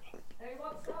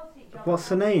 What's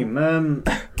her name?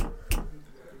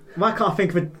 Why can't I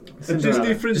think of a A Cinderella? Disney Just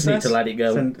need princess. to let it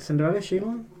go. Cinderella, is she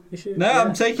one? Is she? No,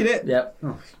 I'm taking it. Yep.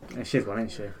 Oh, she's one,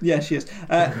 isn't she? Yeah, she is.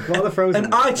 What are the frozen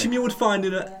An ones? item you would find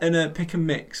in a pick and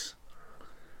mix.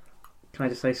 Can I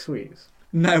just say sweets?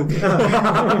 No. She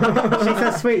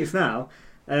says sweets now.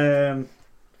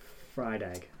 Fried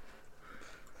egg.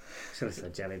 Should have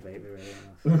said jelly baby,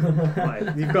 really.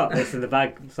 Right, you've got this in the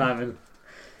bag, Simon.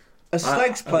 A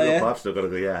Stags player. I've still got to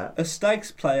go, yeah. A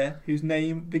Stags player whose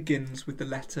name begins with the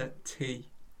letter T.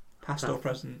 Past or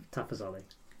present. Tapazzoli.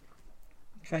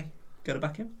 Okay. Go to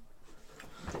back in.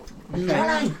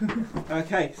 Okay.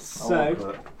 Okay,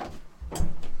 so.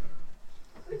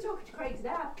 We're talking to Craig's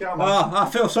dad. Come on. Oh, I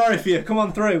feel sorry for you. Come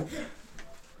on through.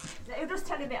 He was just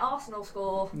telling me Arsenal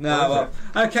score. No.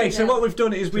 Well. Okay, so what we've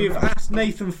done is we've asked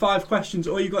Nathan 5 questions.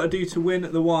 All you've got to do to win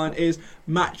the wine is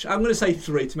match. I'm going to say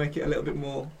 3 to make it a little bit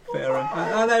more fairer.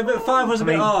 I know, but 5 was a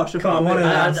bit harsh. come on, one of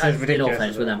them. In all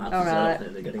fairness with them, All right.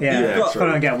 they're getting Yeah, Yeah, got true.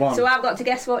 to get one. So I've got to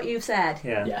guess what you've said.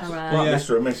 Yeah. Yes. All right. Well, Yeah.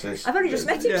 Mr. and Mrs. I've only just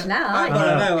met him I tonight.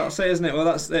 don't know. That's it, isn't it? Well,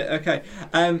 that's it. Okay.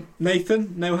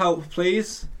 Nathan, no help,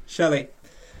 please. Shelley,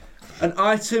 an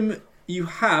item you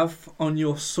have on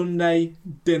your Sunday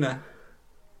dinner.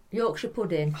 Yorkshire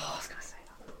pudding. Oh, I was going to say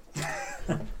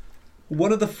that.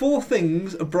 One of the 4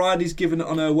 things a bride is given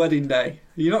on her wedding day.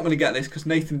 You're not going to get this because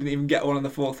Nathan didn't even get one of the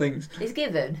 4 things. Is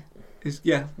given.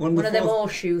 One One of of the them 4.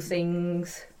 horseshoe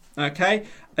things. Okay.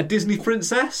 A Disney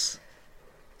princess.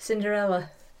 Cinderella.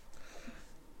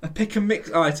 A pick and mix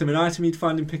item. An item you'd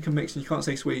find in pick and mix and you can't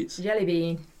say sweets. Jelly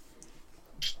bean.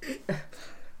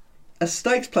 A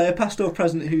Stags player, past or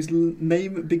present, whose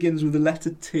name begins with the letter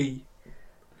T.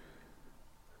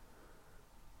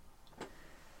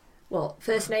 What?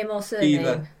 First name or surname?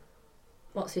 Either.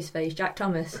 What's his face? Jack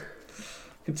Thomas.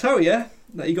 I can tell you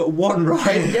that you got 1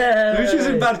 right. Yay! Which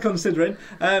isn't bad considering.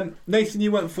 Nathan,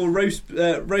 you went for roast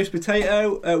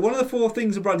potato. One of the 4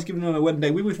 things a bride is given on a wedding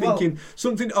day. We were thinking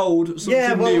something old,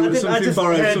 something new, something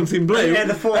borrowed, something blue. Yeah,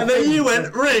 the 4 and then things. you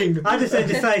went ring. I just said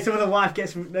to say some of the wife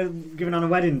gets given on a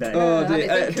wedding day. Oh, I dear.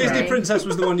 didn't think Disney right. Princess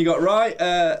was the one you got right.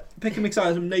 Pick and mix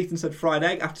item. Nathan said fried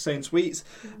egg after saying sweets.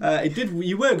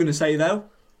 You were going to say though.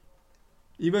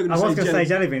 You were going I to was say going to say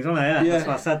jelly beans, wasn't I? Yeah, Yeah. that's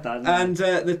why I said that. And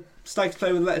the Stags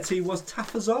player with the letter T was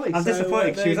Tafazzoli. I'm So,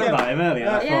 disappointed 'cause there she was you on go. about him earlier.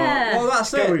 I thought, Yeah. Well, that's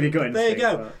Still it. really good There you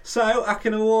instinct, go. but- So I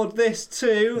can award this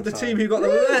to the That's team fine. who got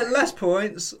the less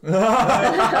points.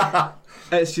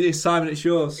 It's Simon. It's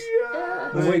yours.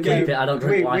 Well, There you go. Keep it, I don't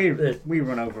drink wine. we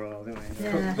run overall, didn't we?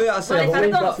 Yeah. But that's Well, it. if I'd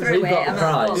we've gone got- through we've it, got the I might have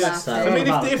prize, thought so- that. I mean,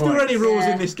 About if the there were any points. rules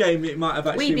Yeah. in this game, it might have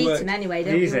actually We beat worked. him anyway,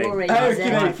 don't Easy. you worry.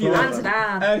 Okey-dokey. Hands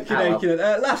down.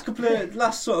 Okay.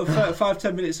 Last sort of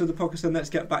 5-10 minutes of the podcast, and let's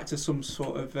get back to some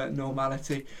sort of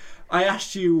normality. I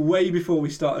asked you way before we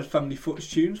started Family Foots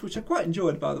tunes, which I quite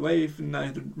enjoyed, by the way, even though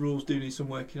the rules do need some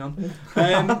working on.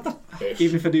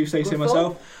 Even if I do say so Good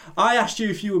myself. I asked you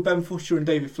if you were Ben Fusher and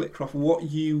David Flitcroft, what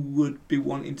you would be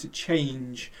wanting to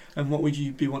change and what would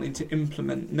you be wanting to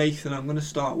implement. Nathan, I'm going to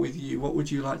start with you. What would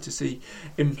you like to see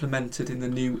implemented in the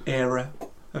new era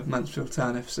of Mansfield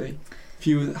Town FC? If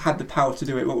you had the power to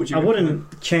do it, what would you I implement?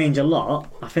 wouldn't change a lot.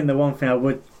 I think the one thing I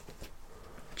would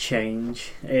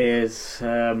change is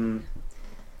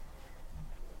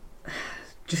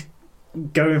just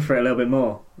going for it a little bit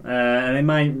more.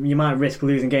 And you might risk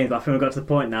losing games, but I think we've got to the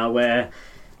point now where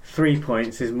 3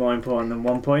 points is more important than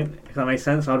 1 point, if that makes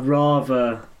sense. I'd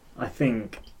rather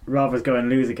us go and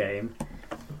lose a game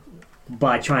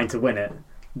by trying to win it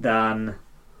than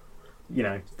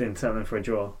settling for a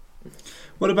draw.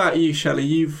 What about you, Shelley?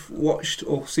 You've watched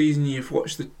all season. You've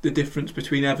watched the difference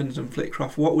between Evans and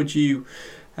Flitcroft. What would you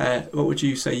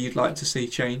say you'd like to see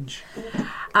change?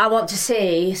 I want to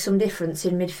see some difference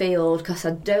in midfield because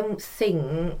I don't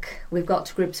think we've got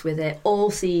to grips with it all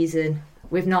season.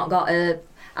 We've not got a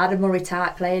Adam Murray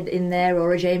type player in there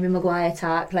or a Jamie Maguire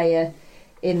type player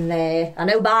in there. I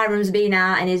know Byram's been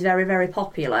out and is very, very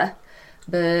popular,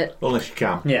 but Unless you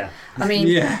can. Yeah. I mean,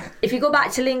 Yeah. if you go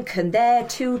back to Lincoln, their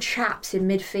 2 chaps in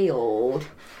midfield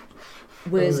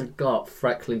was We've got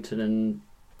Frecklington and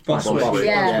Boswick.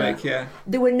 Yeah. Boswick, yeah.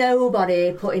 There were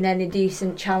nobody putting any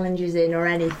decent challenges in or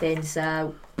anything.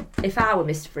 So if I were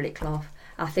Mr. Flitcroft,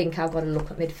 I think I've got to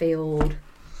look at midfield.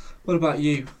 What about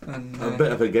you? And A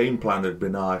bit of a game plan would be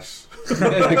nice. a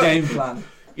bit of a game plan.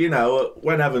 You know,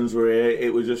 when Evans were here,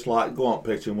 it was just like, go on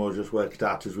pitch and we'll just work it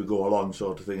out as we go along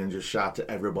sort of thing, and just shout at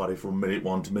everybody from minute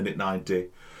 1 to minute 90.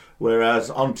 Whereas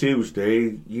on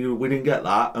Tuesday, we didn't get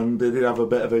that, and they did have a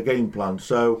bit of a game plan.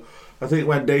 So I think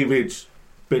when David's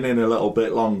been in a little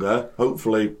bit longer,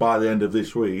 hopefully by the end of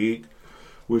this week,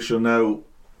 we shall know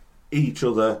each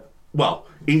other. Well,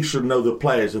 he should know the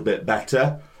players a bit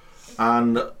better.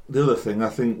 And the other thing, I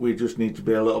think we just need to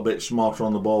be a little bit smarter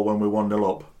on the ball when we 1-0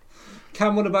 up.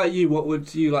 Cam, what about you? What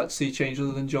would you like to see change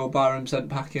other than Joel Byram sent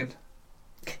packing?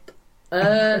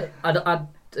 I'd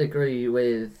agree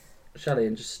with Shelley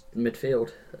in just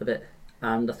midfield a bit.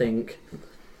 And I think,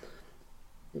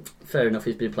 fair enough,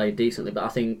 he's been played decently, but I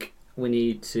think we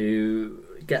need to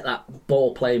get that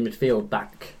ball playing midfield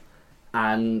back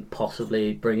and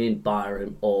possibly bring in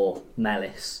Byram or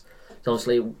Mellis. So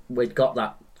obviously we'd got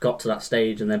to that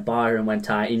stage, and then Byram went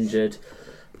out injured.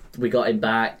 We got him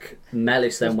back.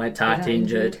 Mellis then went out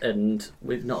injured, and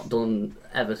we've not done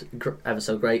ever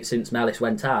so great since Mellis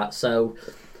went out. So,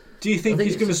 do you think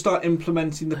he's going to start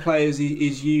implementing the players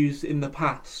he's used in the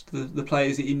past, the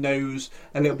players that he knows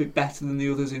a little bit better than the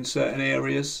others in certain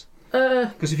areas?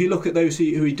 Because if you look at those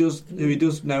who he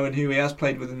does know and who he has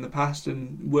played with in the past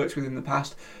and worked with in the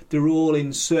past, they're all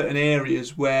in certain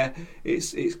areas where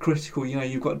it's critical. You know,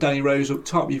 you've got Danny Rose up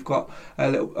top, you've got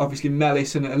obviously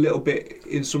Mellis, and a little bit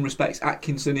in some respects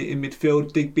Atkinson in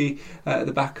midfield, Digby at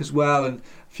the back as well, and a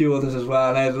few others as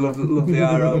well. I love the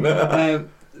arrow.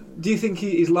 Do you think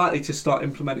he is likely to start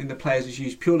implementing the players he's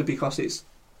used purely because it's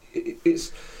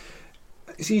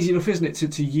easy enough, isn't it,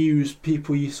 to use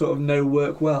people you sort of know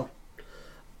work well?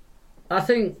 I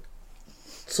think,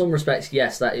 some respects,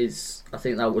 yes, I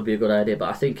think that would be a good idea, but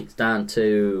I think it's down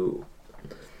to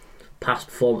past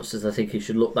performances. I think you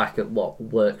should look back at what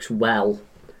works well,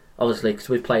 obviously, because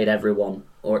we've played everyone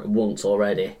once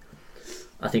already.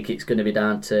 I think it's going to be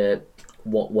down to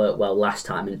what worked well last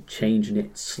time and changing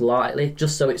it slightly,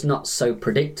 just so it's not so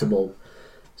predictable.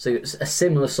 So it's a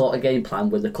similar sort of game plan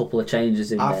with a couple of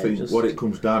changes in there. I think what it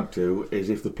comes down to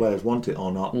is if the players want it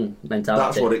or not. Mentality.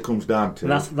 That's what it comes down to.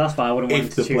 That's why I wouldn't want him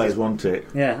to choose. If the players want it.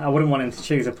 Yeah, I wouldn't want him to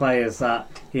choose the players that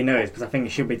he knows, because I think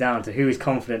it should be down to who's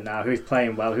confident now, who's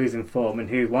playing well, who's in form, and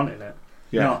who's wanting it.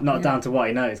 Yeah. Not down to what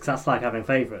he knows, because that's like having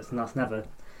favourites, and that's never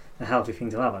a healthy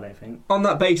thing to have, I don't think. On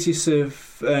that basis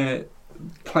of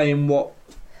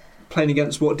playing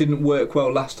against what didn't work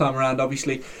well last time around,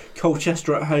 obviously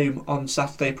Colchester at home on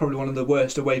Saturday, probably one of the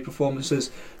worst away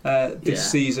performances this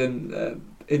season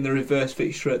in the reverse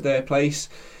fixture at their place.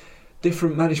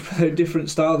 Different management, different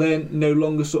style. They're no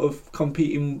longer sort of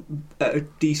competing at a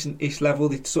decent-ish level.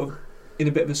 They're sort of in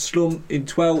a bit of a slump in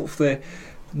 12th.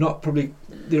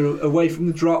 They're away from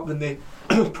the drop, and they're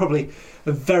probably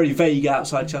a very vague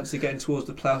outside chance of getting towards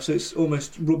the playoffs. So it's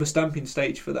almost rubber stamping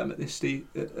stage for them at this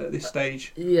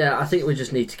stage. Yeah, I think we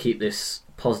just need to keep this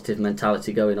positive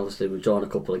mentality going. Obviously, we've drawn a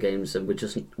couple of games, and we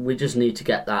just need to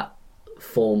get that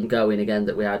form going again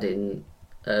that we had in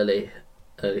early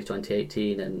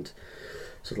 2018 and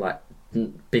sort of like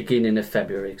beginning of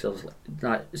February. Because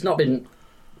it's not been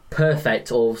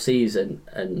perfect all season,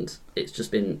 and it's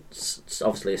just been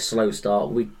obviously a slow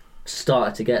start. We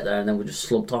started to get there, and then we just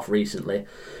slumped off recently.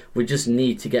 We just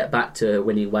need to get back to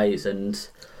winning ways, and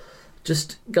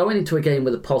just going into a game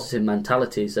with a positive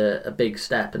mentality is a big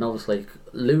step. And obviously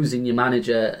losing your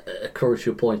manager at a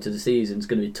crucial point of the season is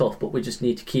going to be tough, but we just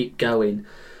need to keep going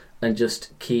and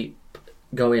just keep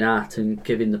going at and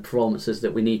giving the performances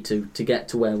that we need to get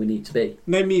to where we need to be.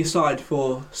 Name me a side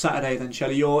for Saturday then,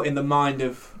 Shelley. You're in the mind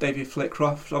of David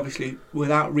Flitcroft, obviously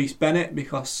without Reece Bennett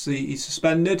because he's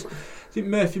suspended. I think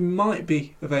Murphy might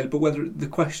be available, whether the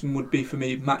question would be for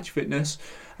me match fitness.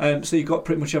 So you've got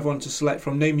pretty much everyone to select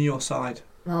from. Name me your side.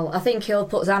 Well, I think he'll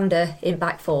put Xander in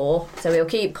back four, so he'll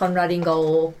keep Conrad in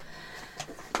goal.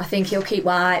 I think he'll keep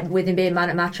White with him being man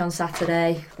at match on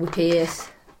Saturday with Pearce,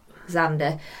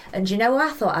 Xander. And do you know who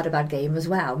I thought had a bad game as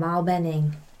well? Mal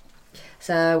Benning.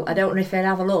 So I don't know if he'll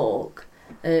have a look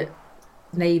at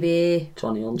maybe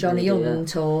Johnny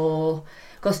Hunt or...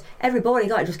 Because everybody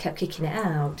just kept kicking it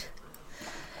out.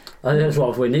 I think that's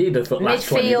what we need for the last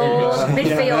 20 minutes.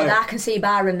 Midfield, I can see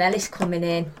Byron Mellis coming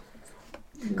in.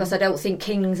 Because I don't think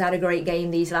King's had a great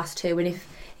game these last two. And if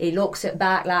he looks at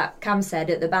back, like Cam said,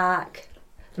 at the back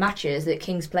matches that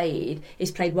King's played,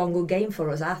 he's played one good game for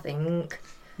us, I think.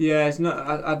 Yeah, it's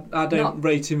not. I don't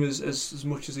rate him as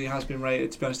much as he has been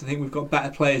rated. To be honest, I think we've got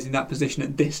better players in that position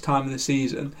at this time of the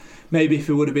season. Maybe if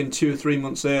it would have been 2 or 3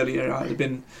 months earlier, I'd have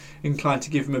been inclined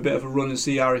to give him a bit of a run and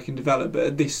see how he can develop. But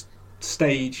at this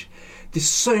stage, there's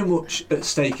so much at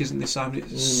stake, isn't there, Simon?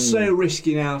 It's so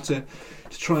risky now to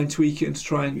try and tweak it and to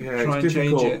try and change it. It's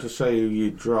difficult to say who you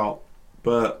drop,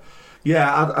 but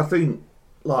I think,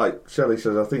 like Shelley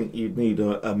says, I think you'd need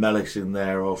a Mellis in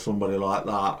there or somebody like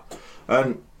that.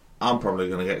 And I'm probably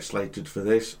going to get slated for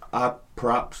this. I'd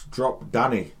perhaps drop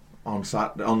Danny on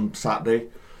Saturday,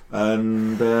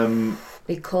 and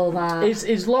we call that.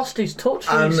 He's lost his touch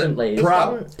recently.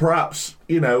 Perhaps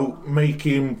make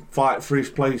him fight for his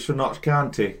place for Notts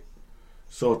County,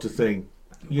 sort of thing.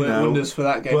 Wonders for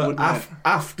that game, but wouldn't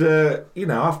it?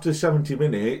 After 70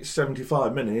 minutes,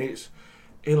 75 minutes,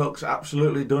 he looks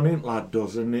absolutely done in, lad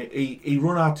does, and he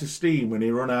run out of steam and he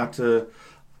run out of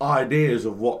ideas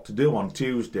of what to do on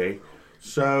Tuesday.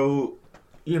 So,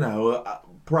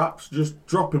 perhaps just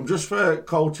drop him just for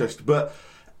Colchester. But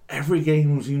every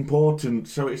game's important,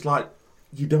 so it's like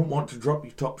you don't want to drop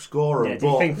your top scorer. Yeah, do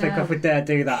you think Flitcroft would dare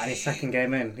do that in his second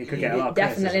game in? He could get a lot of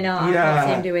definitely criticism. not. I can't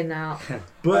see him doing that.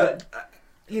 But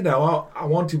I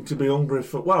want him to be hungry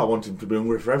for. Well, I want him to be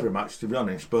hungry for every match, to be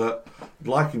honest. But I'd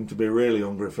like him to be really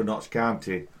hungry for Notts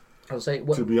County. I'll say,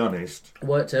 to be honest,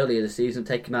 worked earlier this season,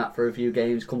 take him out for a few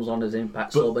games, comes on as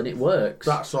impact sub, and it works.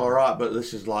 That's all right, but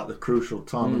this is like the crucial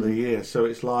time of the year, so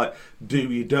it's like, do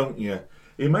you, don't you?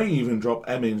 He may even drop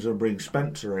Emmons and bring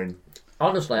Spencer in.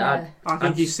 Honestly, I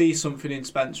think you see something in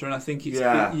Spencer, and I think you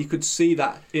could see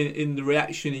that in the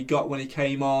reaction he got when he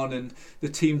came on and the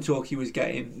team talk he was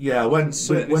getting. Yeah, when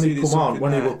he come on,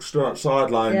 when he looked straight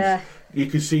sidelines, you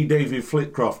could see David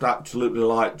Flitcroft absolutely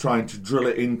like trying to drill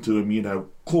it into him.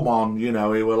 Come on, he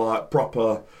were like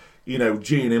proper,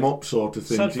 geeing him up sort of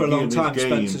thing. Said for a long time,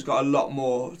 Spencer's got a lot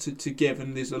more to give,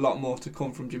 and there's a lot more to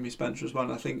come from Jimmy Spencer as well.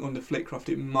 And I think under Flitcroft,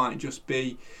 it might just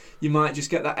be, you might just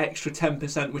get that extra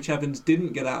 10% which Evans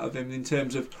didn't get out of him in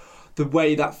terms of the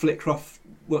way that Flitcroft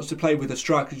wants to play with a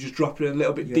striker, just drop it a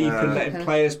little bit deeper and letting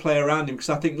players play around him, because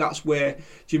I think that's where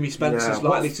Jimmy Spencer's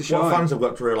likely to shine. What fans have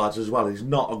got to realise as well, he's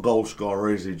not a goal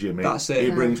scorer, is he, Jimmy? That's it.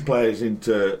 He brings players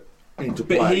into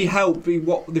play. But he helped.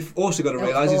 What they've also got to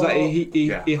realise is that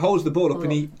he holds the ball up,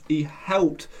 and he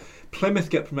helped Plymouth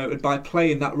get promoted by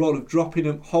playing that role of dropping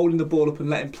him, holding the ball up and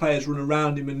letting players run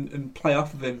around him and play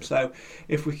off of him. So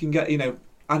if we can get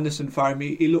Anderson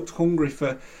firing, he looked hungry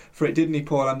for it, didn't he,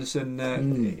 Paul Anderson,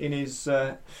 in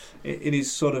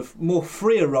his sort of more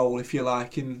freer role, if you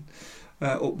like,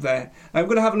 up there. I'm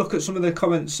going to have a look at some of the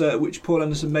comments which Paul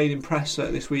Anderson made in press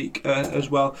this week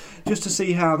as well, just to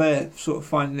see how they're sort of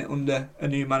finding it under a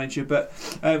new manager. But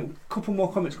a couple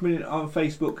more comments coming in on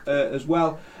Facebook as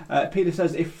well. Peter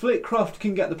says, if Flitcroft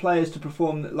can get the players to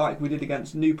perform like we did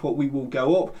against Newport, we will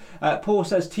go up. Paul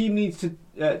says, team needs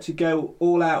to go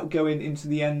all out going into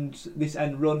this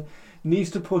end run,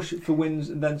 needs to push for wins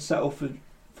and then settle for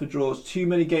draws. Too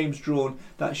many games drawn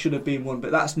that should have been won,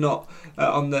 but that's not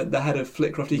on the head of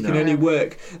Flitcroft. He can only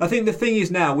work. I think the thing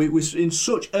is now we're in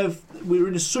such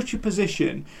a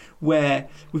position where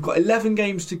we've got 11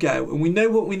 games to go, and we know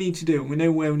what we need to do, and we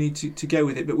know where we need to go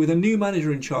with it. But with a new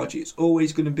manager in charge, it's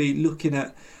always going to be looking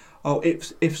at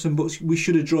ifs and buts. We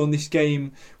should have drawn this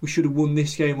game. We should have won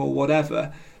this game, or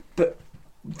whatever. But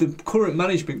the current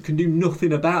management can do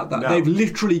nothing about that. No. They've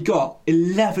literally got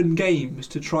 11 games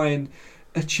to try and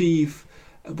achieve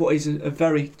what is a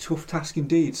very tough task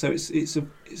indeed. So it's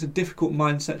a difficult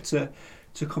mindset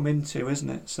to come into, isn't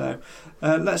it? So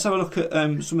let's have a look at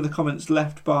some of the comments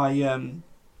left by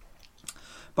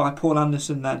Paul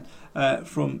Anderson then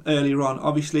from earlier on.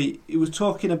 Obviously, he was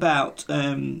talking about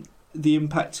the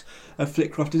impact of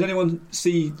Flitcroft. Did anyone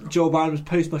see Joel Byram's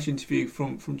post-match interview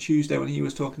from Tuesday when he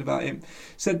was talking about him?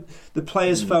 Said the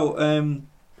players felt a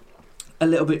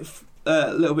little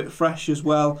bit fresh as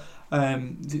well.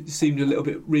 Seemed a little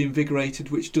bit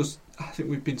reinvigorated, which does, I think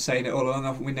we've been saying it all along,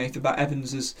 haven't we, Nathan, about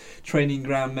Evans's training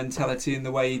ground mentality and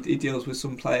the way he deals with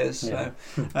some players. Yeah.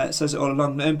 So it says it all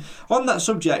along. On that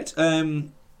subject,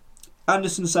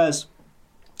 Anderson says,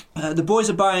 the boys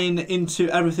are buying into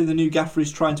everything the new gaffer is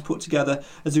trying to put together.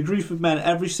 As a group of men,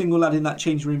 every single lad in that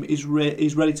changing room is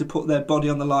ready to put their body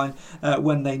on the line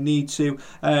when they need to.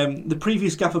 The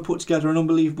previous gaffer put together an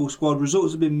unbelievable squad.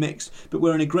 Results have been mixed, but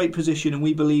we're in a great position, and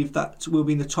we believe that we'll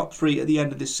be in the top 3 at the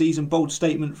end of this season. Bold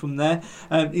statement from there.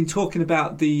 In talking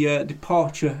about the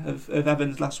departure of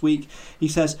Evans last week, he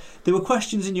says, there were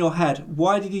questions in your head.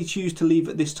 Why did he choose to leave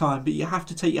at this time? But you have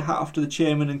to take your hat off to the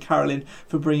chairman and Carolyn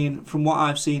for bringing, from what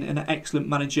I've seen, being an excellent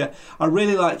manager. I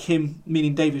really like him,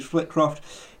 meaning David Flitcroft.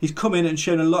 He's come in and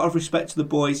shown a lot of respect to the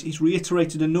boys. He's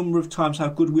reiterated a number of times how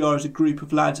good we are as a group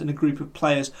of lads and a group of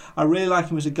players. I really like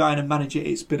him as a guy and a manager.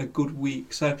 It's been a good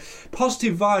week. So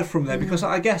positive vibe from there, because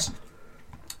I guess,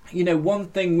 you know, one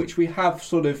thing which we have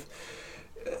sort of,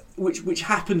 which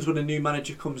happens when a new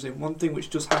manager comes in, one thing which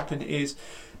does happen is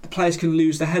the players can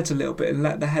lose their heads a little bit and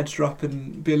let their heads drop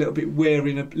and be a little bit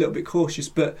wary and a little bit cautious.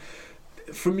 But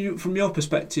from your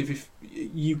perspective, if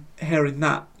you hearing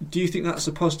that, do you think that's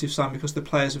a positive sign because the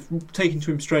players have taken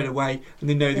to him straight away and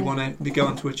they know they go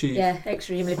on to achieve? Yeah,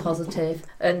 extremely positive,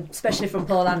 and especially from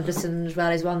Paul Anderson as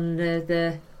well. He's one of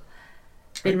the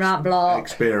been round block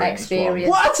experience.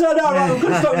 What? No, right, I'm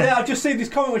going to stop there. I've just seen this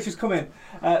comment which has come in.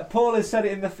 Paul has said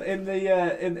it in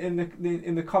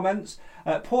the comments.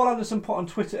 Paul Anderson put on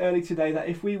Twitter early today that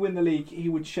if we win the league, he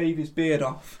would shave his beard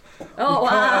off. Oh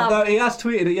wow! He has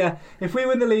tweeted it. Yeah, if we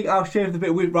win the league, I'll shave the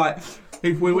beard. Right.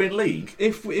 If we win league,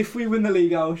 if we win the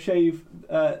league, I'll shave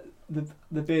the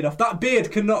beard off. That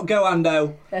beard cannot go,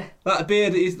 Ando. That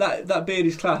beard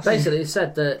is class. Basically, it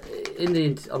said that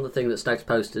on the thing that Stags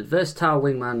posted, versatile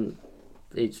wingman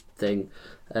each thing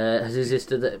has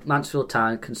insisted that Mansfield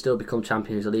Town can still become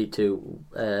champions of League 2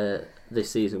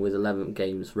 this season with 11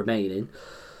 games remaining.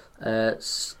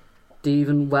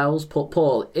 Stephen Wells put,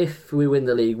 Paul, if we win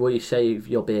the league, will you shave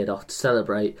your beard off to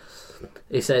celebrate?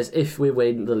 He says, if we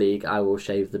win the league, I will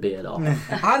shave the beard off.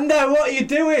 Ando, what are you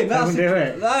doing? Don't do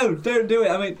it. No, don't do it.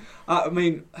 I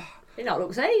mean, it not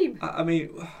look same. I mean,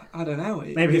 I don't know.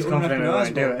 Maybe he's confident he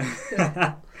won't do it.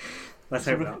 Let's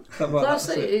hope not.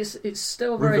 Honestly, it's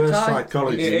still very reverse tight.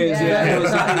 psychology. It is,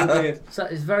 yeah. So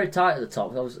it's very tight at the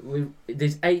top.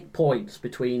 There's 8 points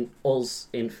between us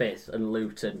in 5th and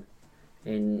Luton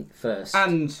in 1st.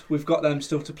 And we've got them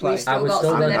still to play. We've still we're got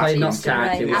still some going to play teams to Notts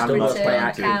County. play. We've still got to play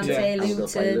Accrington, Accrington. County, We've still got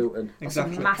to play Luton.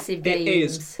 Exactly. Some massive games. It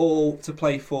is all to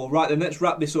play for. Right then, let's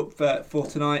wrap this up for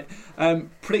tonight.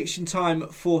 Prediction time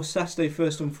for Saturday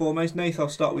first and foremost. Nath, I'll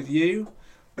start with you.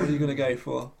 What are you going to go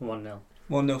for? 1-0.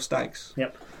 1-0 Stags.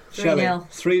 Yep. Shelley, 3-0.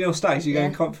 3-0 Stags. You're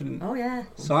going Yeah. confident. Oh yeah.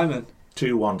 Simon,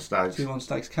 2-1 Stags. 2-1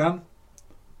 Stags. Cam,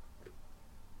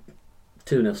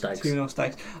 2-0 Stags. 2-0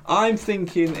 Stags. I'm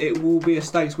thinking it will be a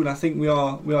Stags win. I think we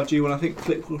are due one. I think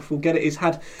Flitcroft will get it. He's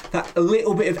had that a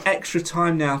little bit of extra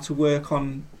time now to work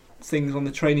on things on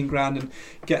the training ground and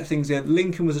get things in.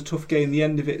 Lincoln was a tough game. The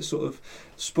end of it sort of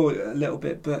spoiled it a little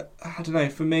bit, but I don't know.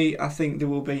 For me, I think there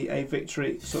will be a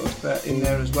victory sort of in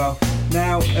there as well.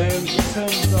 Now, in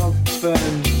terms of the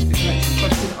connection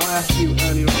question I asked you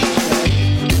earlier on today,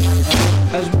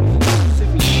 as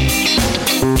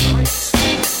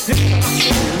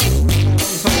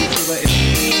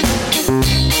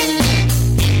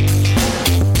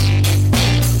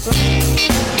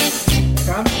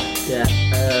Cam? Yeah,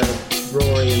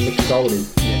 Rory and Mickey Bowling.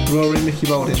 Rory and Mickey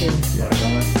Bowling.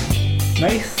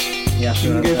 Nath? Yeah,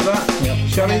 You want to go for that? Yep.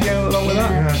 Shall we go along with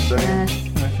that? Yeah,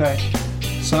 same. Okay.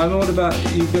 Simon, what about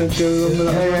you? Going to go along with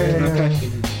that?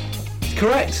 Okay.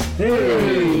 Correct.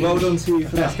 Hey. Well done to you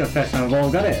for that. That's the first time we've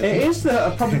all got it. It is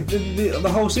probably the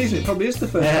whole season. It probably is the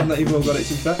first time that you've all got it.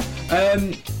 To be fair.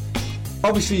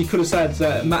 Obviously, you could have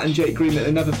said Matt and Jake Green that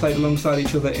they never played alongside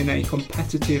each other in a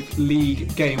competitive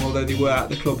league game, although they were at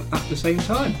the club at the same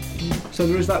time. So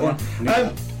there is that one.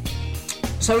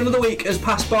 So another week has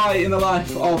passed by in the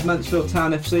life of Mansfield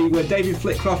Town FC, where David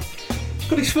Flitcroft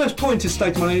got his first point as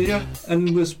Stags manager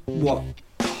and was,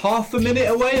 half a minute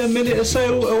or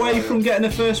so away from getting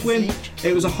a first win.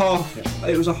 It was a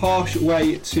harsh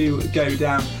way to go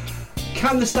down.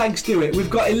 Can the Stags do it? We've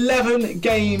got 11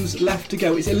 games left to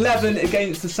go. It's 11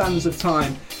 against the sands of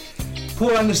time.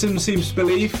 Paul Anderson seems to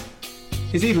believe.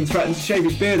 He's even threatened to shave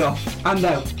his beard off.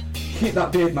 Ando, keep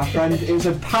that beard, my friend. It's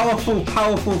a powerful,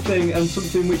 powerful thing, and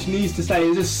something which needs to stay.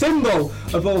 It's a symbol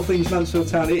of all things Mansfield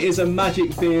Town. It is a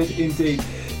magic beard indeed.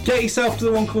 Get yourself to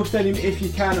the One Call Stadium if you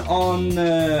can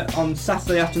on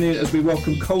Saturday afternoon as we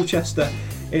welcome Colchester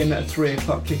in at 3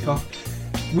 o'clock kickoff.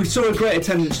 We saw a great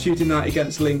attendance Tuesday night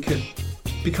against Lincoln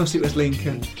because it was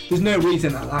Lincoln. There's no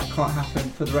reason that can't happen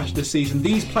for the rest of the season.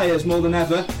 These players, more than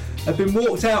ever, have been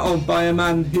walked out on by a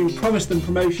man who promised them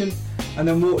promotion and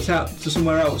then walked out to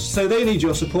somewhere else. So they need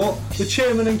your support. The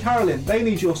chairman and Carolyn, they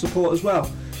need your support as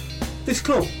well. This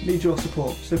club needs your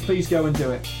support, so please go and do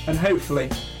it. And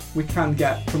hopefully we can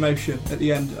get promotion at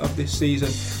the end of this season.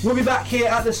 We'll be back here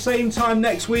at the same time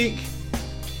next week.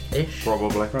 Ish.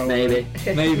 Probably. Maybe.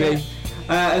 Maybe.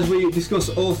 As we discuss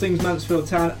all things Mansfield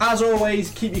Town. As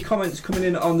always, keep your comments coming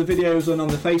in on the videos and on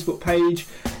the Facebook page.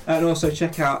 and also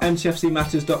check out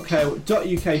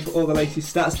mtfcmatters.co.uk for all the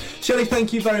latest stats. Shelley,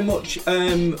 thank you very much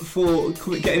for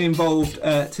getting involved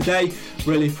today.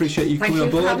 Really appreciate you coming on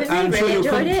board. Thank you for having me. Really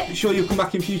enjoyed it. Sure you'll come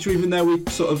back in future, even though we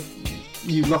sort of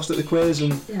you lost at the quiz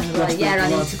and I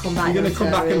need to come back. You're going to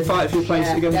come back and fight for your place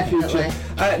again in the future.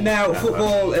 Now,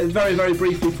 football, very, very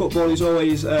briefly, football is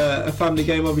always a family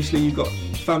game. Obviously, you've got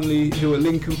family who are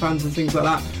Lincoln fans and things like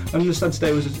that. I understand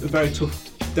today was a very tough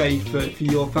day for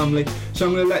your family. So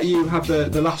I'm going to let you have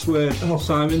the last word,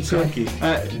 Simon. So, thank you.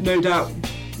 No doubt,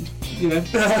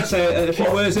 say a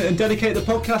few words and dedicate the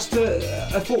podcast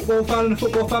to a football fan and a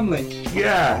football family.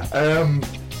 Yeah, I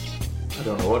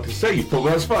don't know what to say. You put me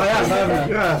on the spot.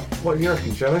 Yeah. What do you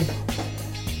reckon, Shelley? I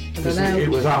don't know. It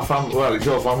was our family. Well, it's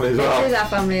your family as well. It is our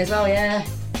family as well, yeah.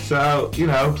 So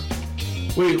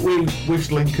we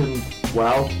wish Lincoln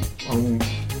well.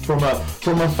 From a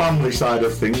family side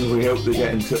of things, we hope they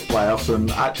get into playoffs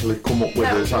and actually come up with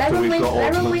us after we've got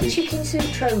Let them win ultimately. Chicken Soup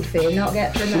Trophy and not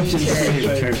get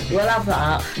promoted. We'll have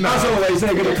that. As always,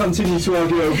 they're going to continue to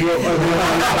argue over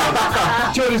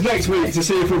Join us next week to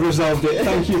see if we've resolved it.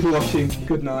 Thank you for watching.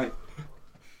 Good night.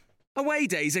 Away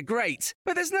days are great,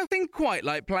 but there's nothing quite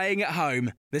like playing at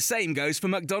home. The same goes for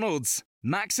McDonald's.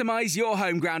 Maximise your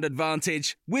home ground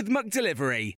advantage with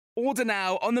McDelivery. Order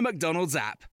now on the McDonald's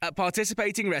app. At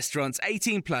participating restaurants,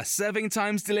 18 plus serving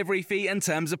times, delivery fee and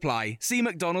terms apply. See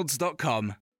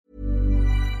mcdonalds.com.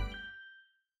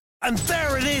 And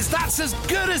there it is, that's as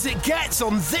good as it gets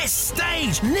on this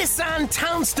stage. Nissan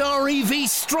Townstar EV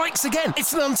strikes again.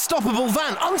 It's an unstoppable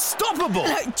van, unstoppable.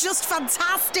 Just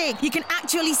fantastic. You can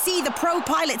actually see the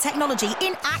ProPilot technology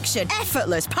in action.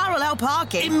 Effortless parallel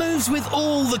parking. It moves with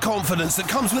all the confidence that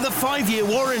comes with a 5-year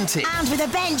warranty. And with a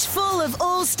bench full of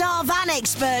all-star van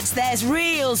experts, there's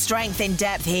real strength in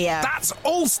depth here. That's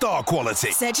all-star quality.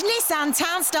 Search Nissan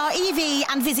Townstar EV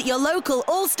and visit your local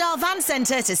all-star van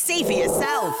centre to see for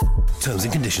yourself. Terms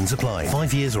and conditions apply.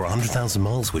 5 years or 100,000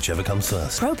 miles, whichever comes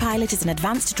first. ProPilot is an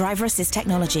advanced driver assist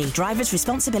technology. Driver's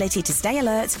responsibility to stay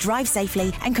alert, drive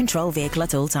safely, and control vehicle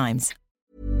at all times.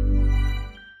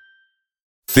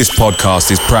 This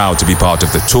podcast is proud to be part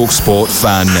of the TalkSport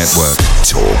Fan Network.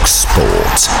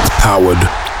 TalkSport. Powered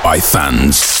by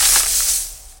fans.